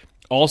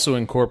also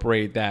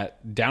incorporate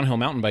that downhill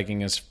mountain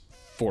biking is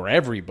for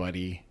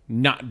everybody,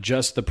 not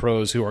just the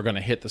pros who are going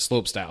to hit the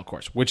slopestyle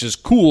course, which is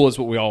cool, is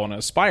what we all want to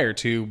aspire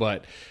to,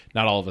 but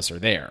not all of us are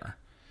there.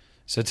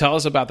 So tell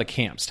us about the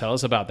camps. Tell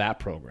us about that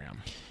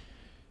program.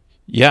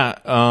 Yeah,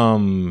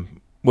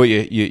 well,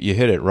 you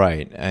hit it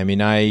right.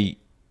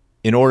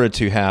 In order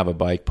to have a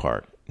bike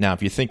park, now,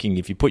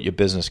 if you put your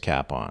business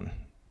cap on,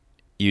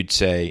 you'd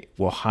say,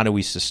 well, how do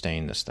we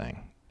sustain this thing?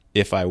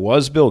 If I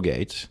was Bill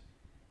Gates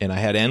and I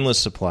had endless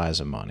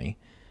supplies of money,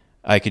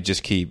 I could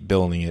just keep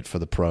building it for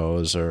the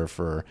pros or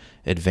for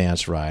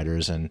advanced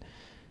riders.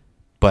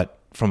 But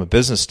from a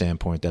business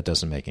standpoint, that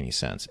doesn't make any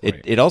sense. Right.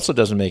 It also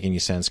doesn't make any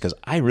sense because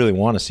I really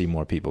want to see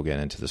more people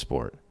get into the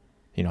sport.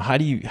 How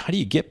do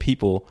you get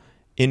people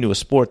into a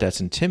sport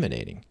that's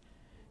intimidating?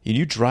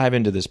 You drive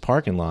into this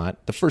parking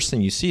lot, the first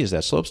thing you see is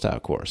that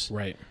slopestyle course.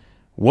 Right.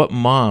 What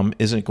mom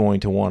isn't going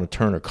to want to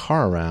turn her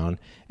car around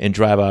and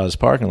drive out of this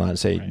parking lot and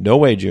say, no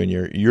way,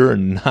 Junior, you're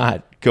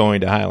not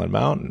going to Highland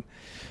Mountain?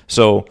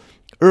 So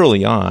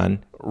early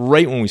on,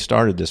 right when we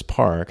started this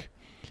park,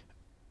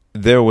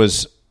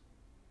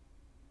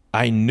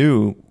 I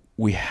knew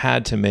we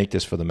had to make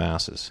this for the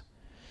masses.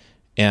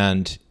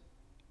 And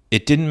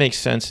it didn't make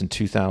sense in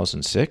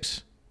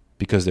 2006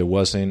 because there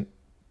wasn't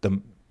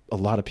a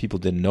lot of people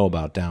didn't know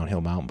about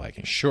downhill mountain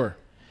biking. Sure.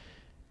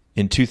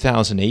 In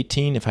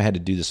 2018, if I had to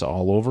do this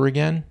all over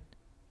again,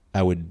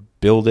 I would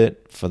build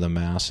it for the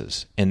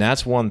masses. And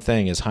that's one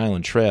thing is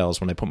Highland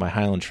Trails, when I put my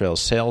Highland Trails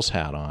sales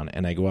hat on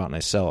and I go out and I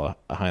sell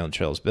a Highland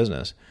Trails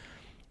business,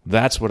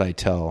 that's what I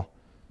tell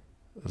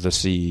the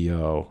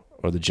CEO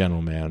or the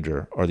general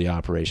manager or the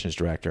operations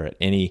director at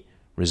any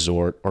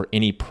resort or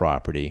any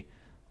property.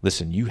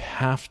 Listen, you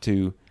have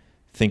to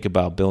think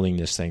about building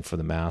this thing for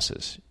the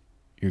masses.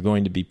 You're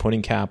going to be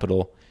putting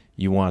capital.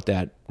 You want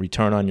that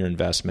return on your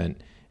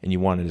investment, and you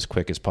want it as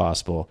quick as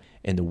possible.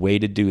 And the way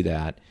to do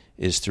that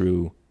is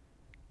through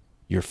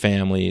your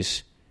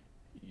families,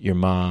 your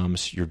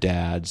moms, your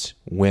dads,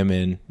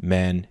 women,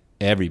 men,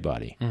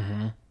 everybody.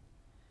 Mm-hmm.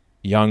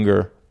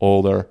 Younger,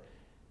 older.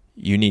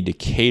 You need to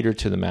cater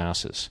to the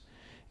masses.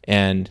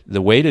 And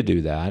the way to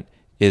do that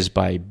is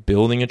by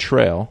building a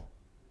trail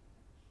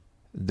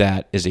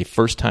that is a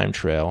first-time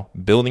trail,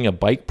 building a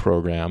bike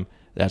program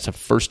that's a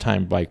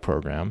first-time bike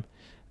program,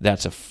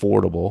 that's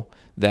affordable,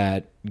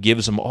 that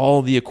gives them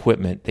all the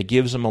equipment, that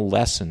gives them a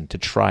lesson to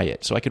try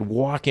it. So I could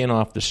walk in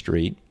off the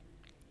street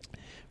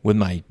with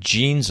my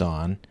jeans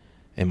on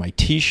and my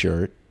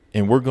T-shirt,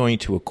 and we're going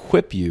to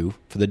equip you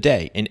for the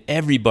day. And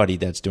everybody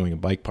that's doing a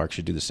bike park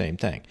should do the same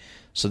thing.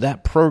 So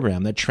that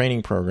program, that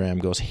training program,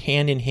 goes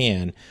hand in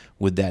hand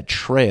with that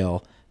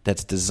trail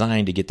that's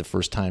designed to get the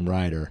first-time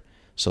rider.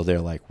 So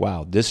they're like,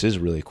 wow, this is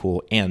really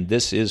cool, and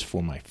this is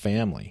for my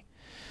family.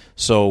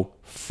 So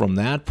from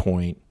that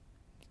point,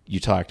 you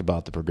talked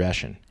about the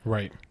progression.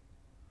 Right.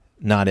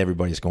 Not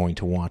everybody's going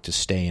to want to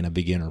stay in a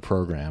beginner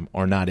program,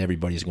 or not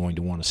everybody's going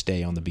to want to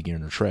stay on the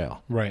beginner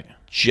trail. Right.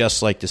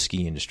 Just like the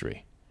ski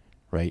industry,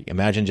 right?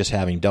 Imagine just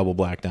having double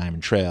black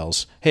diamond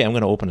trails. Hey, I'm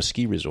going to open a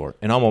ski resort,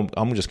 and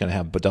I'm just going to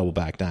have double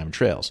black diamond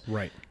trails.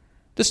 Right.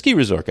 The ski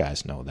resort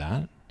guys know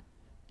that,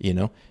 you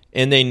know,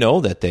 and they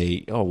know that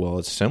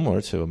it's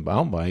similar to a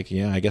mountain bike.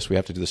 Yeah, I guess we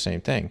have to do the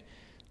same thing.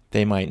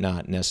 They might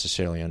not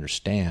necessarily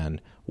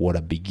understand what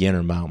a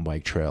beginner mountain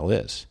bike trail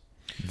is.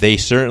 They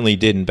certainly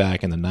didn't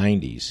back in the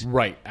 90s.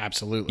 Right,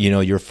 absolutely. You know,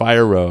 your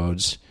fire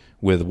roads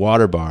with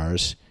water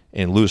bars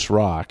and loose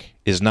rock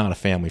is not a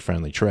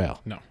family-friendly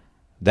trail. No.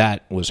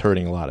 That was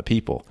hurting a lot of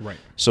people. Right.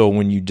 So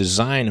when you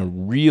design a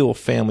real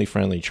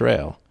family-friendly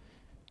trail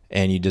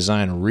and you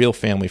design a real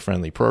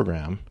family-friendly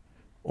program,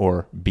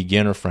 or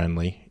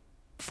beginner-friendly,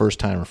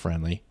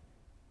 first-timer-friendly,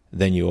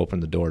 then you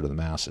open the door to the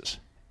masses.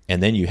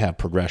 And then you have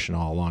progression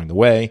all along the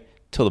way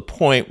to the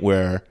point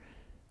where,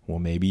 well,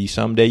 maybe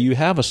someday you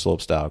have a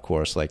slopestyle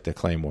course like the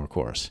Claymore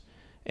course,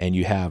 and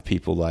you have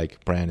people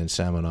like Brandon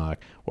Semenok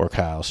or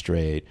Kyle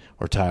Strait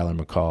or Tyler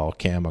McCall,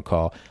 Cam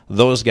McCall,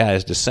 those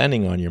guys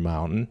descending on your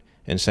mountain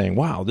and saying,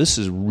 wow, this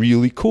is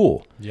really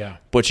cool. Yeah.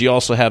 But you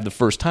also have the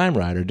first-time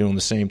rider doing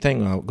the same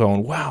thing,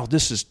 going, wow,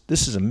 this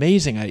is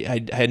amazing.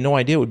 I had no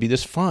idea it would be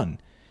this fun.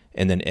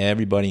 And then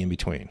everybody in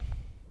between.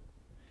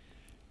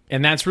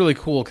 And that's really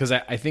cool, because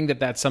I think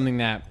that's something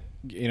that,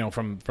 you know,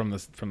 from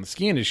the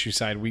ski industry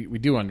side, we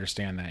do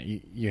understand that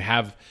you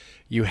have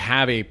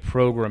a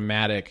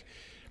programmatic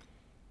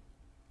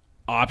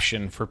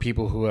option for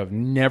people who have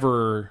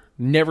never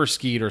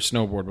skied or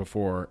snowboard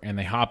before, and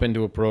they hop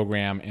into a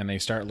program and they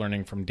start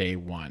learning from day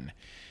one.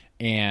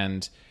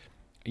 And,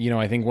 you know,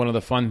 I think one of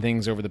the fun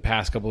things over the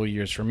past couple of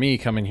years for me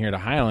coming here to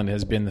Highland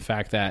has been the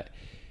fact that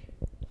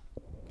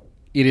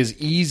it is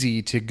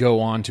easy to go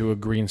onto a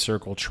green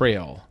circle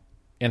trail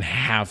and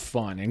have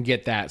fun and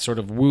get that sort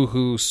of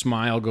woohoo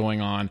smile going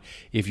on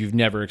if you've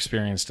never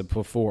experienced it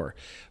before.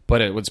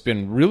 But what's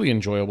been really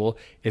enjoyable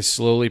is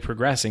slowly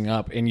progressing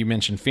up. And you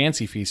mentioned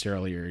Fancy Feast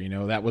earlier. You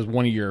know, that was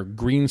one of your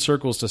green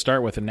circles to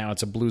start with, and now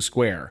it's a blue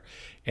square.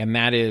 And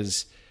that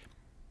is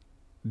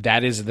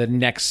the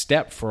next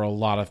step for a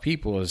lot of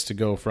people, is to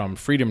go from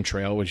Freedom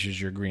Trail, which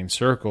is your green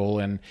circle,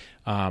 and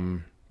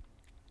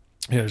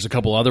there's a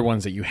couple other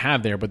ones that you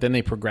have there, but then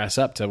they progress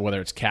up to whether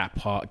it's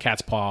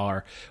Cat's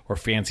Paw or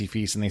Fancy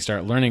Feast, and they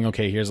start learning,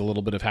 okay, here's a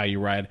little bit of how you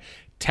ride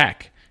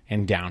tech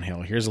and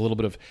downhill. Here's a little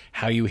bit of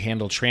how you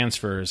handle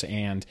transfers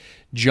and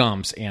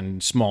jumps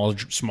and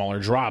smaller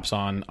drops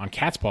on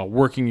Cat's Paw,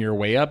 working your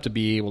way up to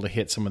be able to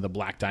hit some of the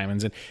black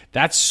diamonds. And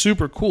that's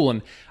super cool.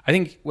 And I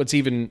think what's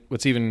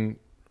even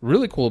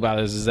really cool about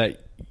it is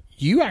that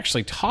you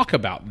actually talk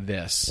about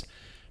this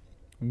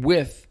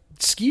with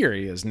ski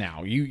areas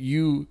now.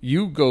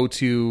 You go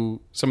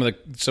to some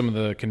of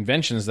the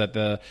conventions that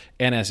the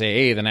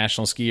NSAA, the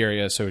National Ski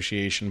Area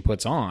Association,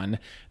 puts on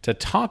to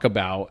talk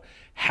about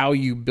how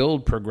you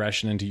build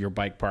progression into your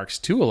bike parks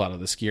to a lot of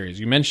the ski areas.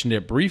 You mentioned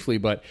it briefly,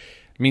 but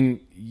I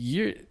mean,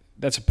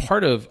 that's a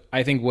part of,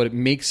 I think, what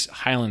makes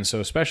Highland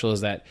so special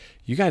is that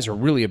you guys are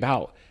really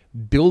about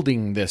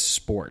building this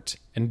sport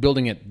and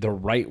building it the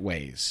right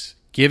ways,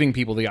 giving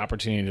people the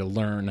opportunity to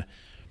learn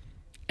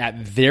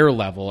at their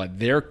level, at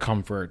their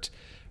comfort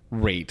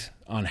rate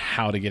on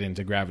how to get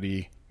into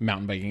gravity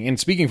mountain biking. And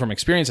speaking from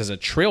experience as a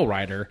trail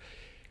rider,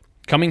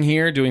 coming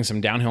here, doing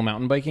some downhill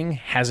mountain biking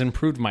has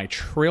improved my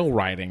trail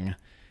riding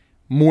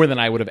more than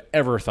I would have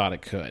ever thought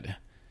it could.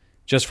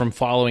 Just from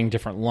following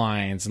different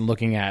lines and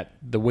looking at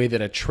the way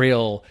that a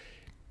trail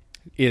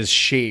is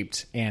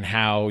shaped and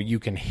how you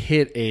can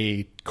hit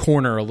a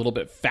corner a little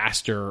bit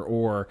faster,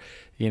 or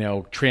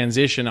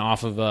transition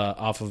off of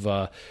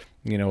a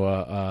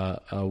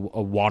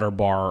water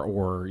bar,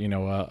 or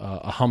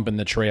a hump in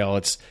the trail.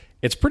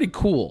 It's pretty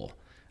cool,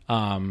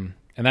 and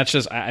that's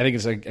just, I think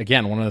it's,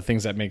 again, one of the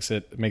things that makes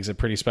it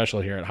pretty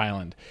special here at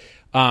Highland.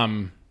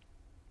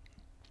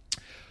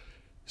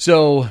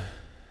 So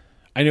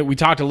I know we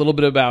talked a little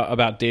bit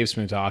about Dave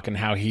Smutok and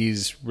how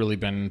he's really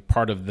been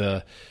part of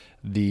the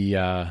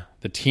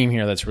team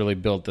here that's really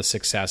built the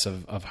success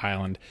of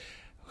Highland.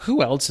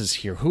 Who else is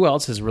here? Who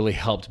else has really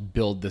helped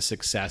build the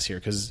success here?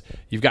 Because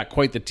you've got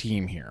quite the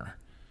team here.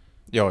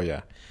 Oh,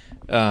 yeah.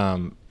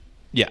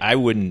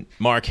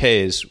 Mark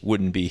Hayes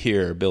wouldn't be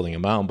here building a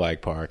mountain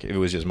bike park if it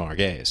was just Mark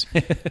Hayes.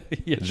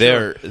 Yeah,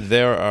 sure.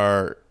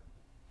 There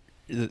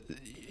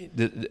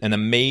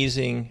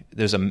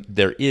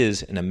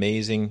is an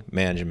amazing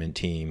management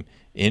team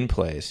in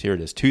place. Here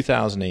it is,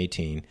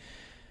 2018.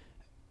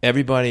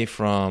 Everybody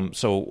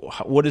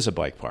what is a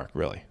bike park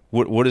really?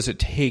 What does it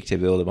take to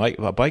build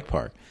a bike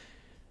park?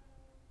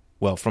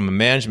 Well, from a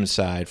management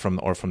side, from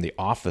the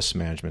office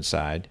management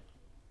side,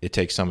 it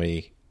takes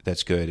somebody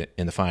that's good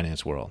in the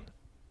finance world.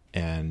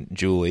 And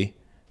Julie,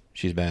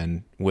 she's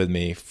been with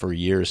me for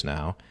years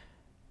now,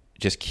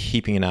 just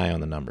keeping an eye on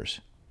the numbers,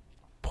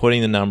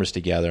 putting the numbers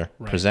together,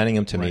 presenting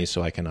them to me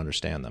so I can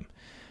understand them.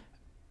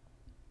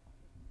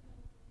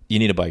 You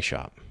need a bike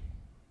shop.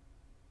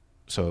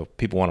 So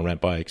people want to rent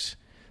bikes.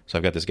 So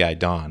I've got this guy,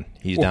 Don.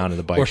 He's down in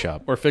the bike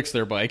shop. Or fix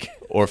their bike.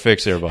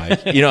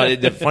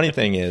 The funny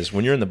thing is,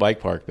 when you're in the bike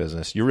park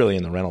business, you're really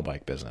in the rental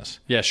bike business.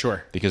 Yeah,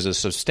 sure. Because a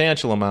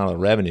substantial amount of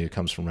revenue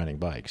comes from renting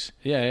bikes.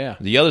 Yeah.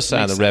 The other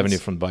side of the revenue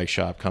from the bike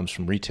shop comes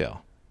from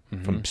retail,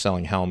 from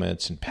selling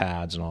helmets and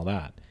pads and all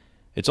that.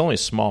 It's only a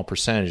small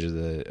percentage of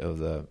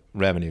the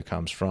revenue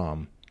comes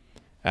from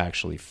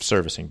actually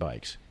servicing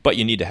bikes. But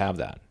you need to have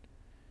that,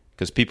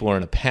 because people are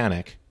in a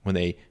panic when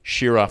they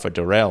shear off a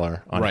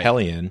derailleur on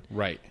Hellion.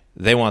 Right.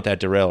 They want that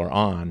derailleur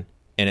on,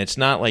 and it's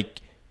not like,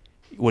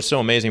 what's so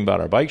amazing about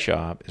our bike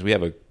shop is we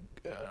have an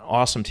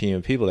awesome team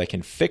of people that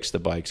can fix the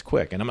bikes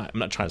quick. And I'm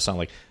not trying to sound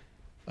like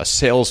a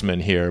salesman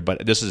here,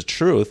 but this is the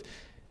truth.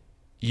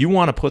 You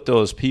want to put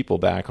those people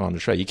back on the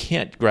trail. You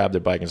can't grab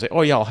their bike and say,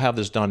 "Oh yeah, I'll have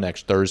this done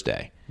next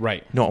Thursday."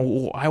 Right.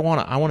 No, I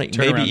want to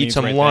maybe eat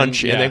some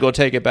lunch and then go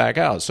take it back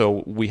out.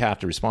 So we have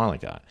to respond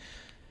like that.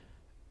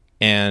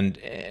 And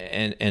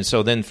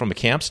so then from a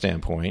camp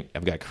standpoint,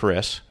 I've got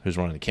Chris, who's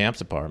running the camps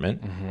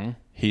department.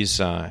 He's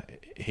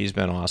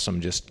been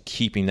awesome just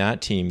keeping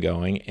that team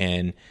going.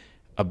 And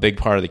a big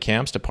part of the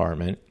camps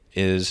department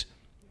is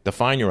the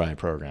Find Your Ride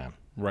program.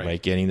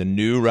 Right? Getting the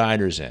new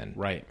riders in.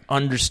 Right.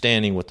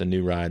 Understanding what the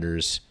new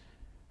riders,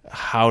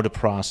 how to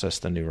process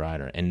the new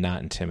rider and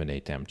not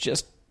intimidate them.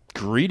 Just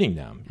greeting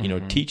them.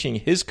 Teaching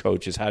his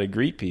coaches how to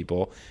greet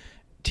people,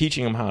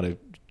 teaching them how to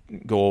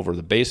go over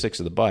the basics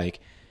of the bike,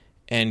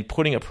 and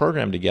putting a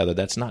program together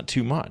that's not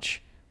too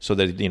much, so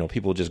that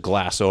people just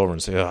glass over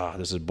and say, "Oh,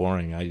 this is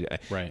boring."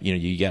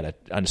 You got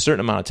a certain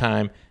amount of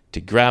time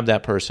to grab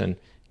that person,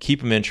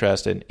 keep them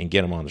interested, and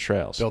get them on the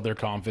trails. Build their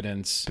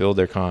confidence.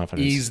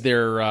 Ease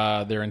their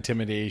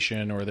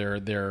intimidation or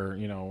their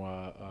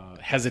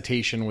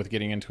hesitation with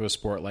getting into a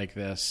sport like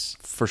this.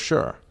 For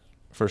sure,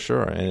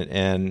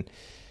 and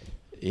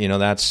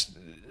that's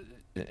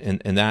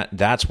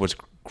what's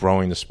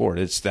growing the sport.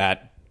 It's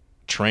that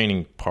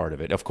training part of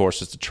it. Of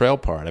course, it's the trail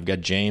part. I've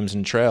got James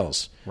in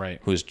Trails,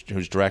 who's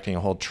directing a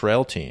whole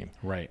trail team.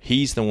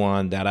 He's the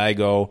one that I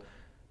go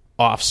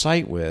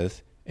off-site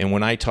with, and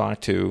when I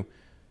talk to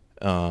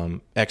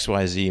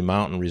XYZ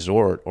mountain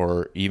resort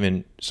or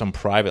even some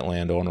private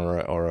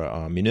landowner or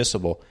a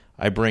municipal,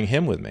 I bring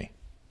him with me,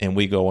 and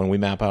we go and we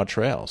map out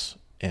trails.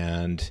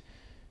 And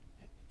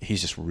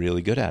he's just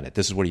really good at it.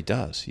 This is what he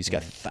does. He's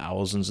got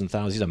thousands and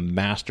thousands. He's a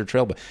master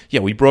trail. But yeah,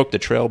 we broke the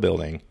trail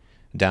building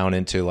down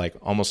into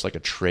almost like a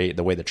trade,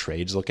 the way the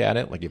trades look at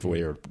it. Like if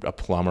you're a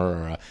plumber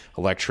or an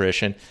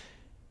electrician,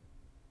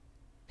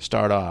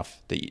 start off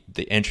the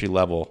entry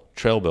level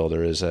trail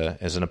builder is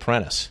an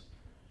apprentice,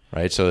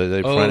 right? So the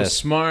apprentice,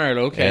 smart,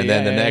 okay, and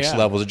then the next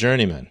level is a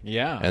journeyman,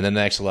 and then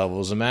the next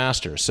level is a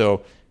master.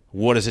 So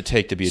what does it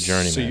take to be a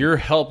journeyman? So you're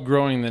help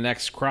growing the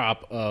next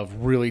crop of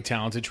really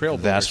talented trail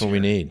builders. That's what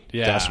we need.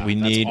 Yeah, that's what we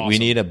need. Awesome. We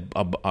need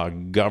a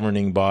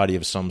governing body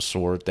of some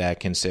sort that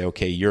can say,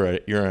 okay, you're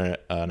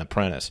an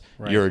apprentice,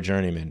 you're a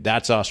journeyman.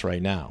 That's us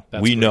right now.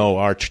 We know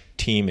our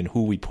team and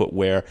who we put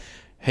where.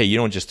 Hey, you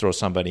don't just throw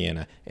somebody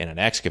in an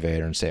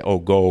excavator and say, oh,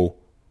 go,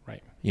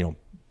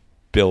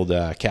 build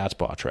a Cat's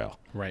Paw trail.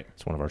 Right.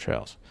 It's one of our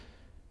trails.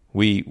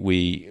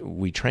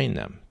 we train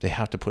them. They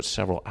have to put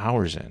several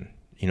hours in.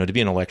 To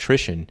be an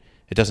electrician,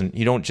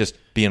 you don't just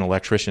be an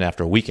electrician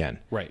after a weekend.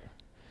 Right.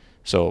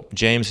 So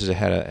James is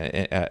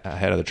ahead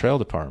of the trail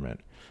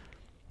department.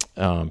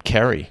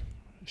 Carrie,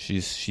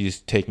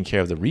 she's taking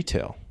care of the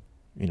retail.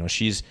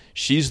 She's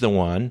the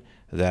one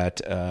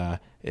that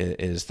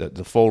is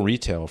the full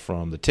retail,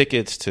 from the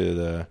tickets to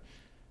the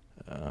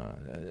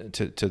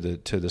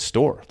to the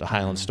store, the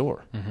Highland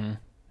store. Mm-hmm.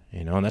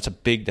 And that's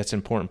an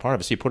important part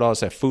of it. So you put all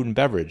this at food and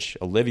beverage.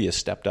 Olivia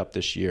stepped up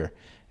this year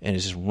and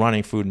is just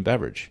running food and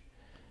beverage,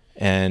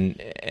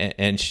 and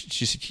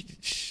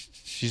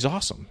she's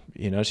awesome.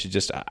 She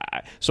just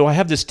so I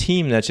have this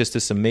team that's just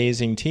this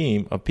amazing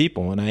team of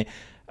people, and I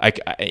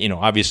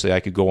obviously I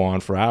could go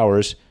on for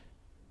hours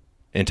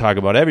and talk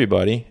about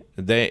everybody.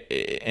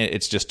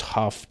 It's just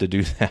tough to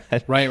do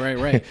that.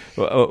 Right.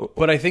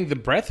 But I think the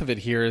breadth of it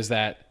here is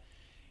that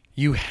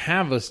you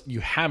have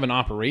an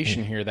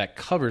operation here that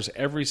covers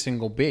every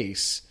single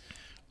base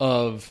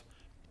of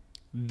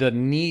the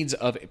needs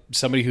of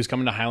somebody who's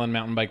coming to Highland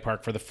Mountain Bike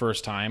Park for the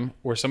first time,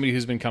 or somebody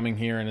who's been coming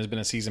here and has been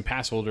a season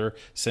pass holder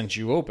since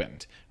you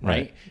opened,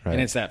 right? And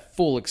it's that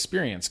full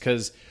experience,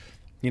 because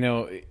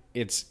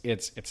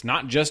it's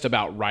not just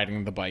about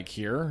riding the bike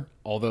here,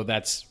 although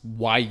that's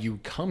why you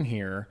come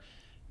here.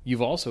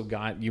 You've also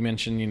got, you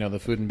mentioned, the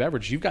food and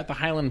beverage. You've got the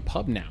Highland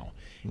Pub now.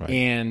 Right.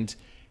 And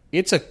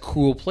it's a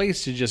cool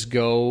place to just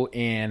go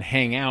and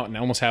hang out and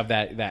almost have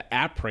that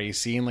après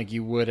scene like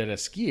you would at a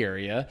ski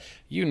area.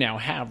 You now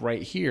have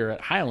right here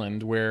at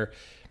Highland, where,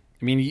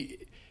 I mean,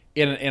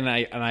 and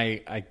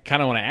I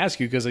kind of want to ask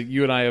you, because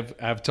you and I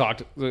have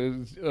talked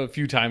a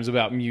few times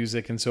about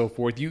music and so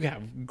forth. You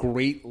have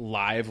great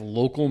live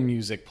local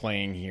music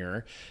playing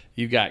here.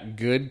 You've got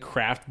good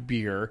craft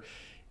beer.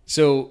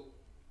 So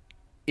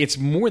it's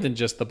more than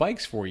just the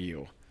bikes for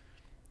you.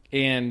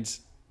 And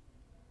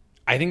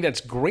I think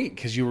that's great,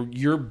 because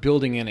you're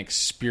building an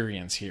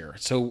experience here.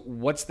 So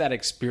what's that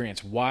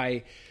experience?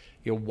 Why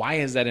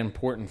is that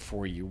important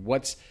for you?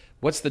 What's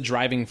the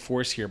driving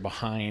force here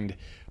behind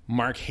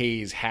Mark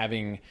Hayes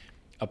having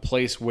a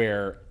place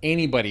where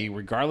anybody,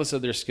 regardless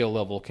of their skill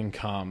level, can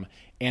come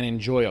and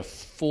enjoy a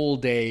full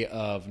day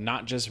of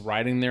not just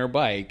riding their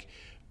bike,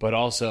 but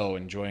also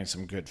enjoying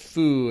some good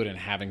food and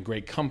having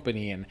great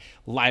company and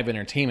live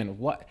entertainment?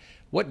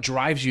 What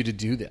drives you to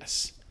do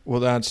this?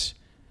 Well, that's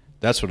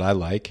what I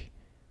like.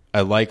 I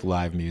like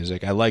live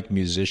music. I like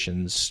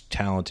musicians,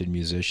 talented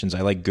musicians.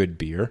 I like good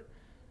beer,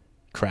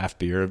 craft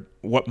beer.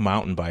 What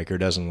mountain biker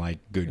doesn't like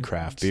good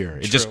craft beer?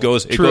 It just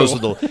goes. It goes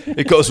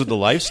with the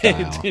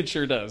lifestyle. It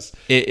sure does.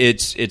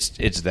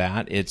 It's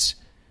that. It's,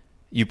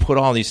 you put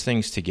all these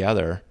things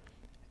together,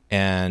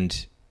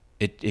 and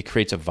it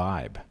creates a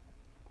vibe.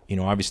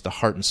 Obviously the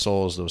heart and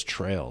soul is those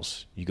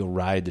trails. You go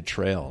ride the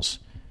trails,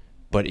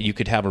 but you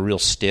could have a real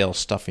stale,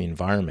 stuffy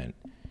environment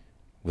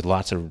with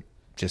lots of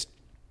just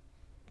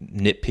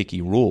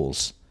nitpicky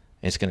rules,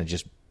 and it's going to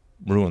just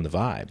ruin the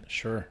vibe.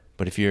 Sure.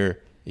 But if you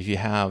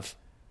have,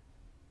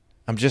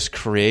 I'm just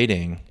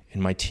creating,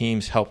 and my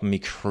team's helping me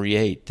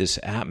create this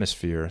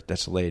atmosphere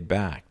that's laid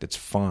back, that's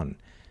fun.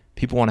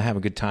 People want to have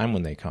a good time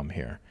when they come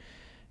here.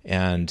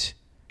 And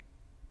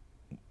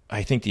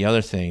I think the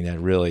other thing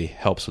that really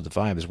helps with the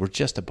vibe is we're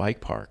just a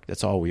bike park.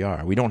 That's all we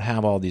are. We don't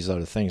have all these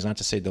other things. Not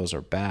to say those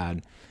are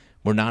bad.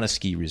 We're not a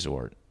ski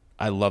resort.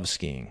 I love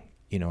skiing.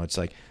 It's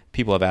like,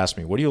 people have asked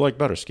me, what do you like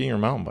better, skiing or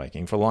mountain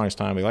biking? For the longest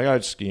time, I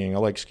like skiing. I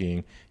like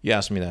skiing. You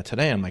asked me that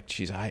today. I'm like,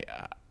 geez,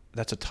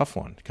 that's a tough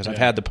one, because I've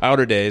had the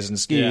powder days and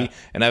ski,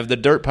 and I have the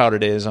dirt powder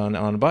days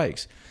on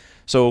bikes.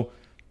 So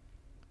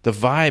the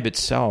vibe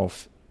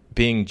itself,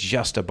 being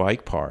just a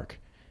bike park,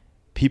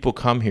 people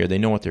come here, they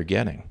know what they're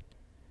getting.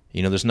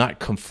 There's not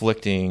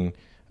conflicting.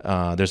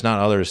 There's not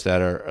others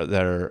that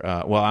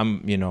are. Well,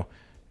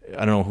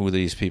 I don't know who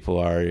these people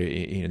are.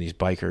 These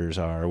bikers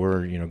are.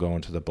 We're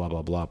going to the blah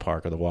blah blah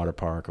park or the water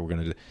park, or we're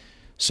going to.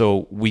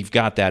 So we've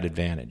got that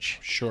advantage.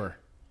 Sure.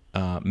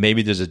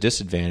 Maybe there's a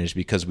disadvantage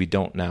because we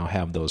don't now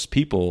have those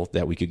people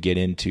that we could get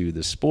into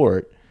the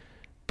sport.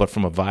 But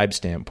from a vibe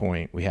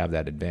standpoint, we have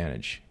that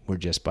advantage. We're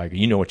just biker.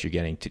 You know what you're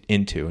getting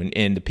into,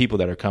 and the people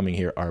that are coming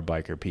here are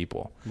biker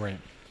people. Right.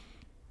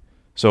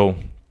 So,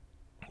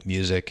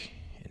 music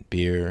and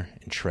beer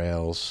and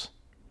trails.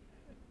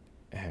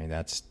 I mean,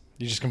 that's.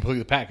 You just complete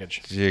the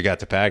package. You got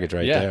the package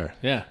right there.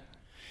 Yeah.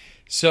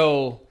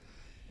 So,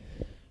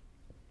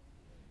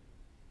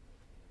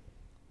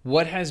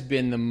 what has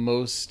been the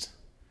most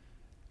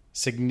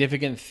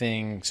significant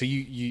thing? So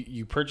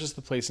you purchased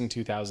the place in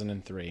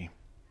 2003.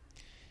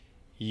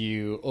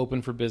 You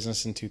opened for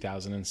business in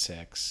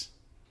 2006.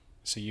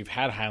 So you've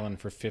had Highland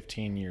for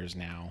 15 years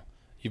now.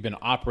 You've been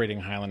operating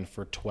Highland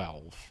for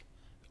 12.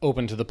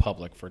 Open to the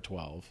public for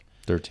 12.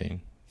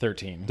 13.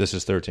 This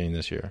is 13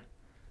 this year.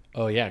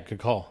 Oh, yeah, good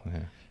call.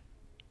 Yeah.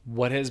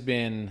 What has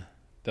been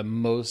the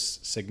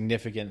most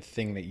significant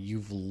thing that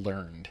you've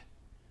learned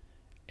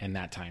in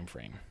that time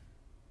frame?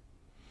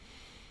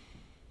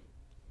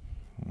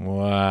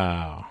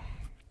 Wow.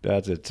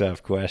 That's a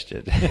tough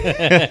question.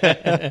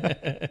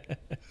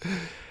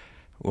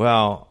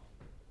 Well,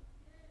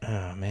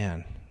 Oh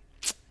man,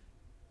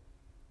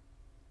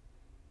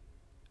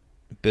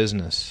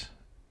 business.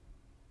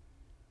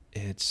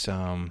 It's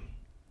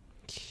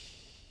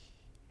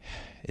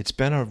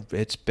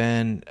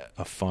been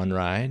a fun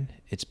ride.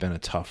 It's been a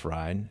tough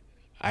ride.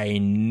 I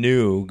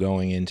knew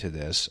going into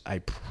this, I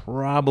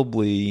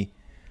probably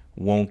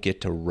won't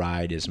get to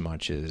ride as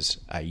much as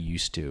I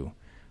used to.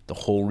 The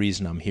whole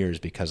reason I'm here is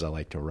because I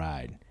like to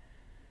ride.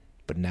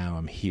 But now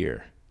I'm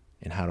here.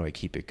 And how do I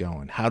keep it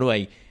going? How do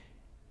I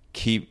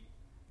keep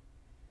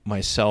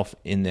myself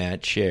in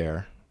that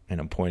chair? And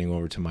I'm pointing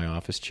over to my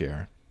office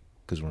chair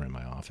because we're in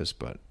my office,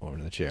 but over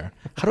to the chair.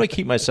 How do I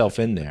keep myself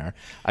in there?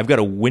 I've got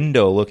a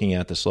window looking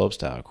at the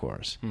slopestyle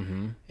course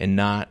and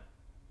not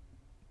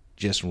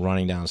just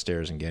running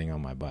downstairs and getting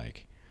on my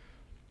bike.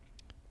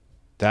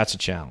 That's a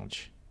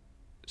challenge.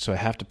 So I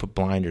have to put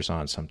blinders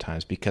on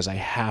sometimes because I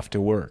have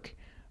to work.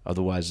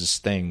 Otherwise, this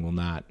thing will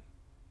not.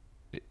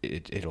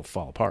 It'll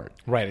fall apart.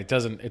 Right. It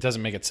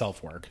doesn't make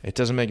itself work. It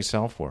doesn't make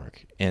itself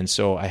work. And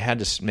so I had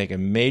to make a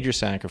major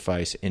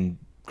sacrifice in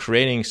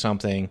creating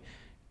something,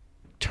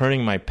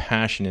 turning my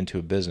passion into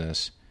a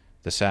business.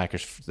 The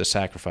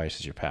sacrifice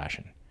is your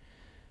passion.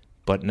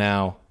 But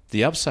now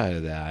the upside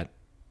of that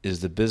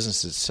is the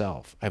business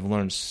itself. I've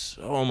learned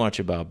so much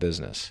about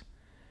business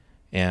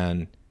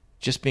and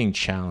just being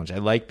challenged. I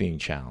like being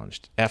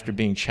challenged. After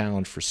being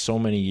challenged for so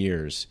many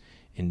years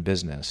in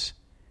business,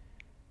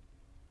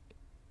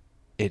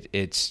 it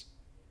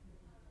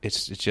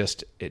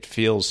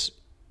feels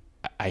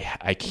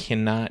I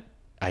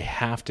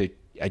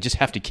just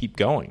have to keep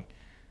going.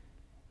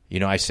 You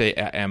know, I say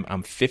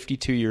I'm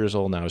 52 years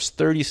old now. I was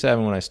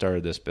 37 when I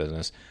started this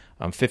business.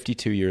 I'm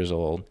 52 years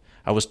old.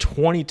 I was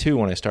 22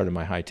 when I started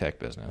my high-tech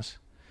business.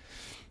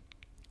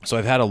 So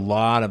I've had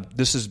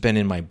this has been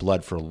in my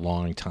blood for a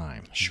long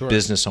time. Sure.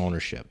 Business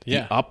ownership.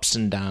 Yeah. The ups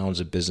and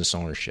downs of business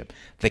ownership.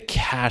 The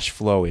cash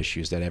flow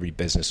issues that every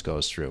business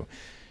goes through.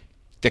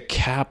 The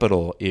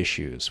capital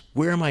issues.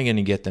 Where am I going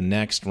to get the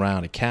next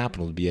round of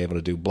capital to be able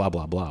to do blah,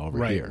 blah, blah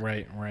over here?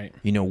 Right.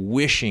 You know,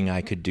 wishing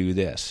I could do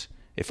this.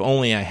 If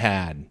only I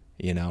had,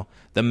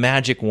 the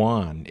magic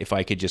wand. If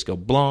I could just go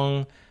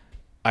blong,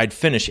 I'd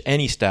finish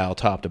any style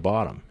top to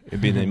bottom.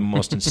 It'd be the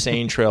most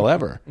insane trail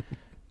ever.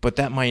 But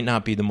that might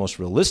not be the most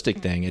realistic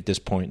thing at this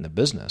point in the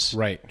business.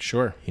 Right,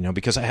 sure.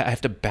 Because I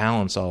have to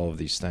balance all of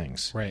these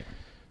things. Right.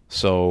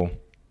 So,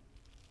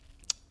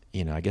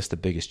 I guess the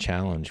biggest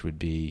challenge would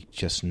be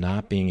just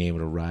not being able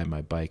to ride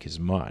my bike as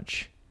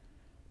much,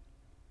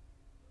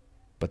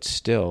 but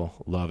still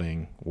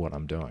loving what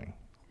I'm doing.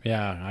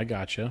 Yeah, I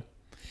gotcha.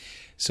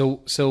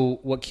 So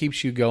what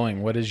keeps you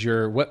going? What is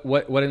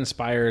what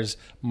inspires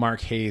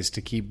Mark Hayes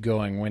to keep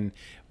going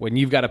when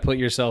you've got to put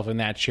yourself in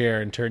that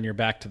chair and turn your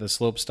back to the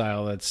slope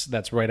style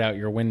that's right out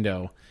your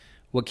window?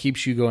 What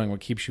keeps you going?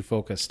 What keeps you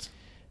focused?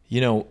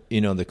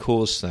 The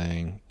coolest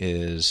thing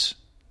is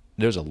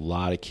there's a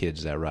lot of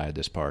kids that ride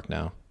this park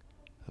now.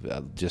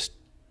 Just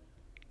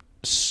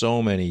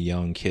so many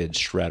young kids,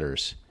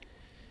 shredders.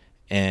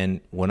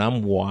 And when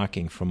I'm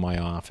walking from my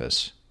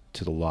office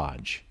to the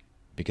lodge,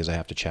 because I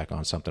have to check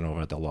on something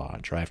over at the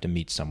lodge, or I have to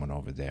meet someone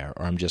over there,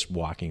 or I'm just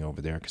walking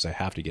over there because I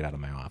have to get out of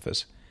my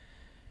office,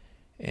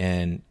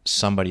 and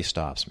somebody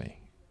stops me.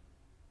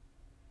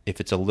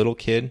 If it's a little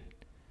kid,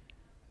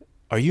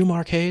 "Are you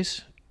Mark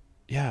Hayes?"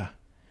 "Yeah."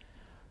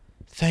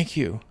 "Thank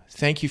you.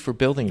 Thank you for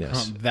building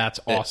this." That's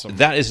awesome.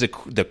 That is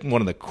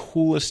one of the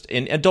coolest,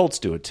 and adults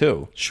do it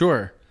too.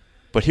 Sure.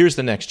 But here's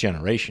the next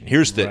generation.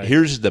 Here's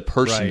the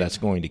person Right. that's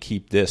going to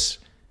keep this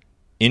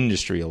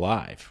industry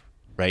alive,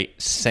 right?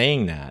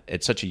 Saying that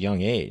at such a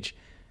young age,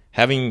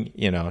 having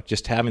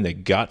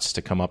the guts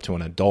to come up to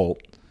an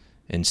adult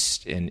and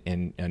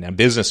a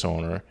business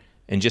owner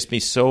and just be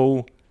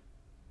so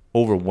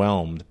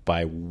overwhelmed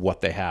by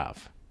what they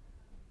have,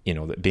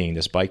 being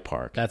this bike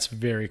park. That's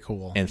very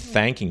cool. And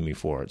thanking me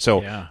for it.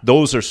 So Yeah.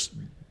 those are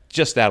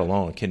just that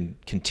alone can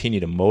continue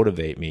to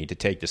motivate me to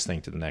take this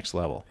thing to the next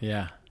level.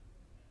 Yeah.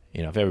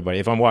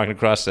 If I'm walking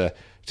across to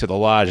the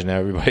lodge and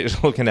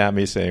everybody's looking at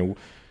me saying,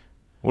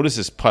 "What is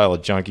this pile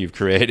of junk you've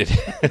created?"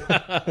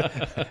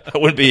 I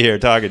wouldn't be here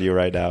talking to you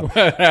right now.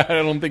 I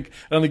don't think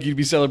you'd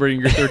be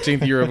celebrating your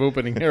 13th year of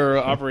opening or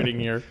operating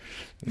here.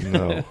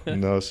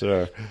 No,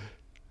 sir.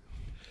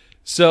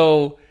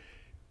 So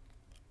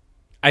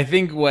I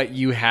think what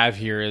you have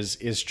here is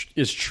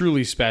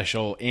truly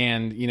special,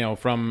 and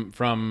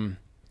from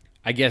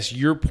I guess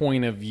your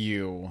point of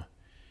view,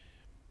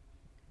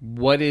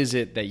 what is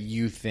it that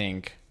you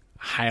think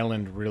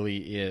Highland really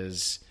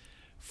is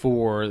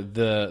for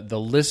the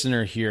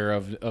listener here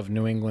of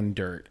New England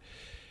Dirt?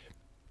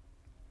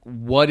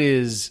 What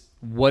is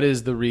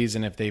the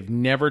reason, if they've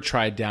never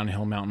tried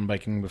downhill mountain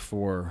biking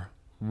before,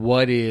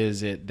 what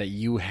is it that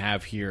you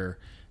have here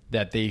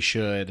that they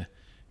should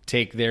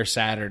take their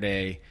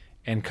Saturday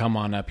and come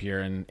on up here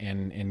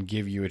and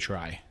give you a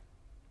try?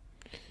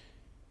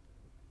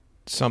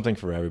 Something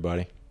for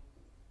everybody.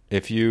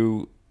 If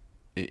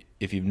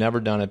you've never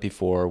done it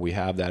before, we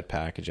have that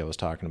package I was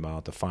talking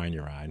about, the Find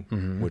Your Ride,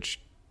 which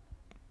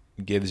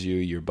gives you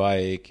your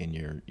bike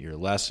and your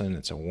lesson.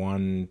 It's a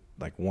 1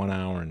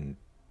 hour and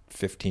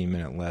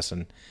 15-minute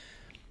lesson,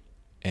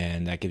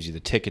 and that gives you the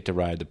ticket to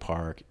ride the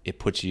park. It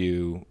puts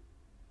you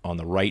on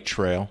the right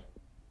trail,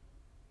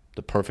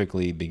 the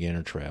perfectly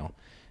beginner trail.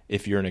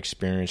 If you're an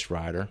experienced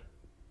rider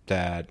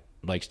that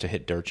likes to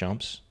hit dirt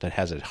jumps, that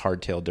has a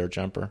hardtail dirt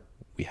jumper,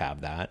 we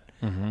have that.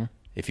 Mm-hmm.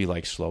 If you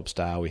like slope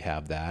style, we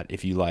have that.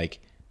 If you like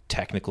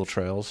technical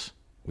trails,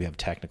 we have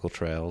technical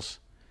trails.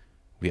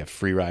 We have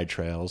free ride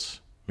trails,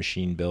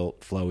 machine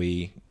built,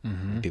 flowy.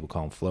 Mm-hmm. People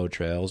call them flow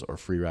trails or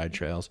free ride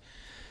trails.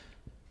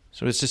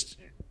 So it's just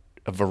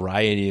a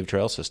variety of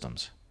trail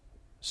systems,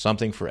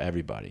 something for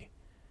everybody.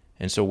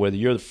 And so whether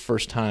you're the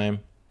first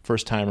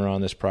timer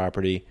on this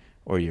property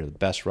or you're the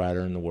best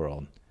rider in the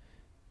world,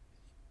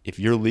 if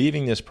you're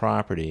leaving this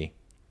property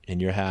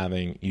and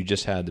you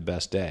just had the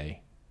best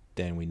day,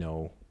 then we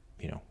know,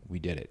 we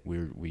did it.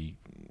 We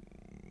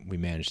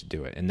managed to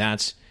do it. And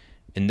that's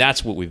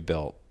what we've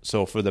built.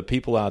 So for the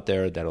people out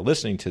there that are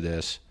listening to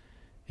this,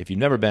 if you've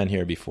never been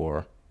here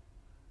before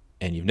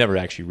and you've never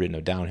actually ridden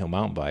a downhill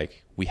mountain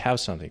bike, we have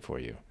something for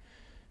you.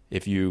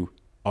 If you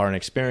are an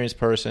experienced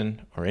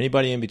person or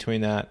anybody in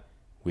between that,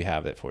 we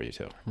have it for you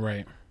too.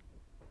 Right.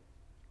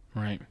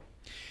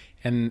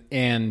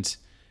 And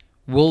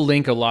we'll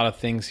link a lot of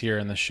things here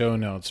in the show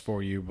notes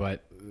for you,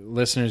 but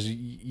listeners,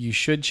 you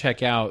should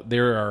check out,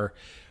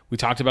 we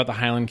talked about the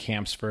Highland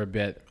camps for a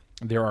bit.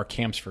 There are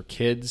camps for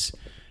kids.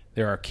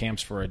 There are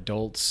camps for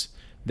adults.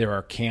 There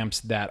are camps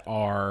that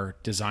are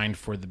designed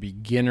for the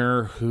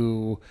beginner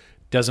who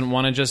doesn't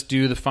want to just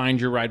do the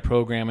Find Your Ride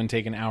program and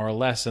take an hour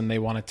lesson. They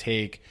want to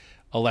take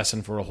a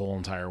lesson for a whole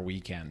entire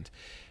weekend.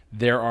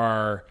 There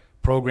are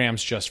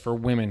programs just for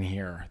women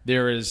here.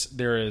 There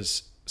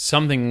is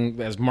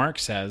something, as Mark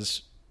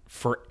says,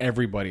 for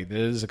everybody.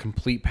 There is a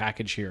complete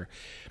package here.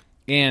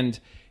 And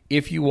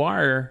if you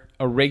are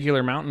a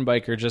regular mountain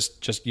biker,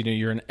 just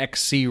you're an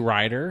XC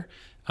rider,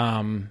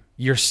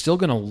 you're still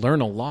going to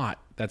learn a lot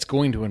that's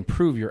going to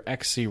improve your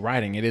XC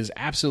riding. It is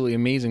absolutely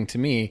amazing to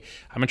me.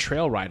 I'm a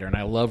trail rider, and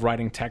I love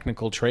riding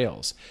technical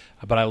trails,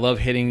 but I love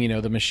hitting,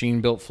 the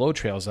machine-built flow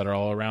trails that are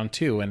all around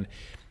too. And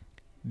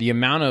the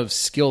amount of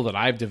skill that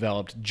I've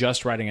developed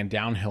just riding a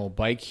downhill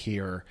bike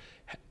here,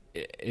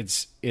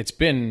 it's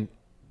been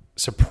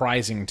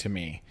surprising to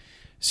me.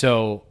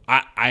 So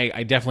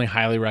I definitely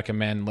highly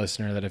recommend,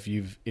 listener, that if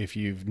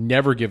you've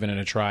never given it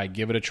a try,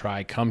 give it a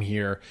try. Come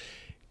here.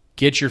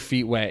 Get your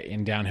feet wet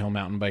in downhill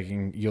mountain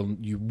biking.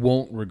 You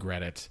won't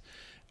regret it.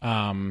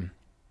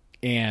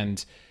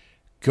 And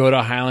go to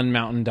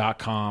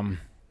highlandmountain.com.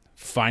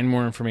 Find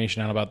more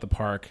information out about the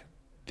park.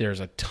 There's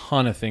a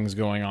ton of things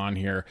going on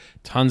here.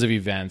 Tons of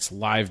events,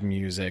 live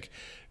music,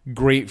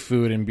 great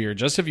food and beer.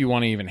 Just if you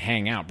want to even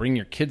hang out, bring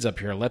your kids up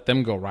here. Let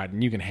them go ride,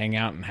 and you can hang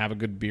out and have a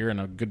good beer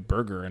and a good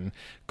burger and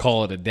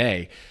call it a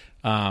day.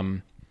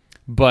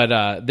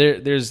 But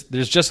there's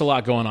just a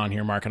lot going on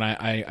here, Mark, and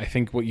I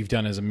think what you've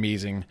done is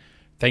amazing.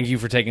 Thank you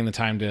for taking the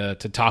time to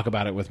talk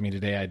about it with me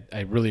today.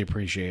 I really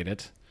appreciate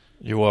it.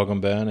 You're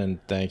welcome, Ben, and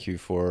thank you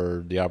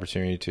for the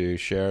opportunity to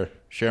share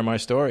my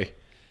story.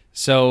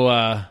 So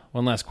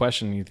one last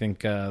question. You think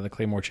the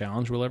Claymore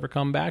Challenge will ever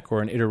come back,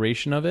 or an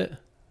iteration of it?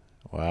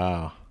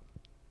 Wow.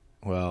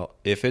 Well,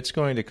 if it's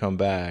going to come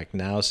back,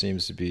 now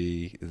seems to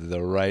be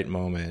the right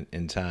moment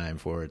in time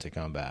for it to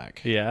come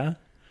back. Yeah?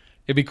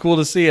 It'd be cool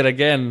to see it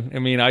again. I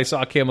mean, I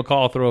saw Cam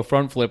McCall throw a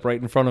front flip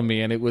right in front of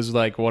me, and it was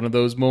like one of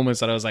those moments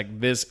that I was like,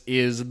 this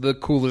is the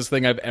coolest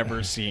thing I've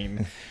ever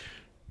seen.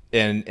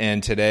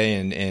 And today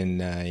in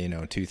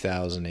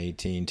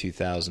 2018,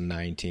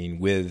 2019,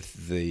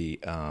 with the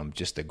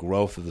just the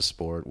growth of the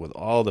sport, with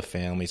all the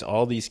families,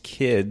 all these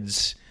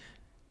kids,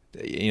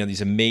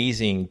 these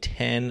amazing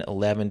 10,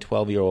 11,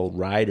 12-year-old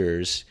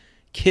riders,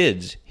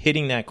 kids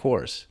hitting that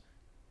course,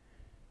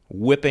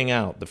 whipping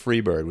out the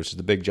Freebird, which is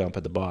the big jump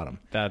at the bottom.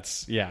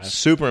 That's,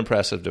 super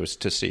impressive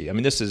to see. I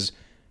mean, this has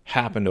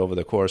happened over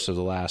the course of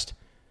the last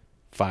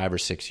 5 or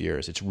 6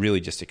 years. It's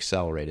really just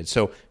accelerated.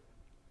 So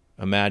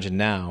imagine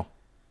now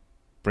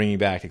bringing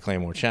back the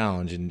Claymore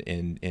Challenge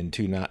in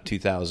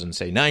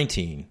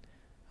 2019.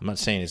 I'm not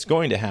saying it's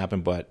going to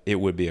happen, but it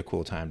would be a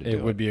cool time to do it.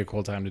 It would be a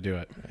cool time to do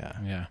it.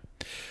 Yeah.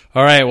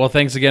 All right. Well,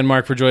 thanks again,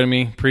 Mark, for joining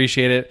me.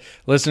 Appreciate it.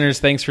 Listeners,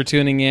 thanks for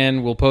tuning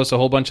in. We'll post a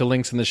whole bunch of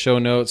links in the show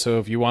notes. So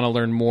if you want to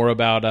learn more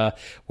about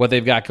what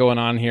they've got going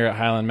on here at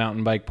Highland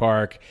Mountain Bike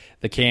Park,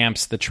 the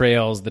camps, the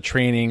trails, the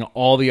training,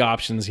 all the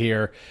options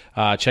here,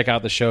 check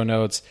out the show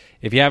notes.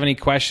 If you have any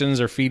questions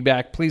or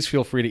feedback, please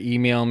feel free to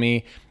email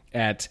me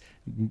at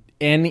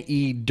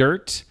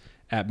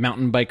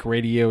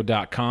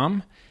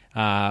nedirt@mountainbikeradio.com.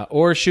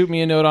 Or shoot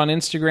me a note on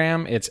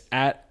Instagram. It's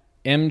at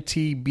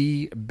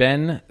MTB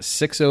Ben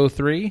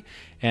 603,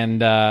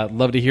 and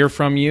love to hear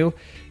from you.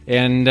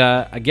 And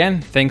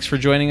again, thanks for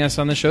joining us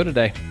on the show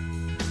today.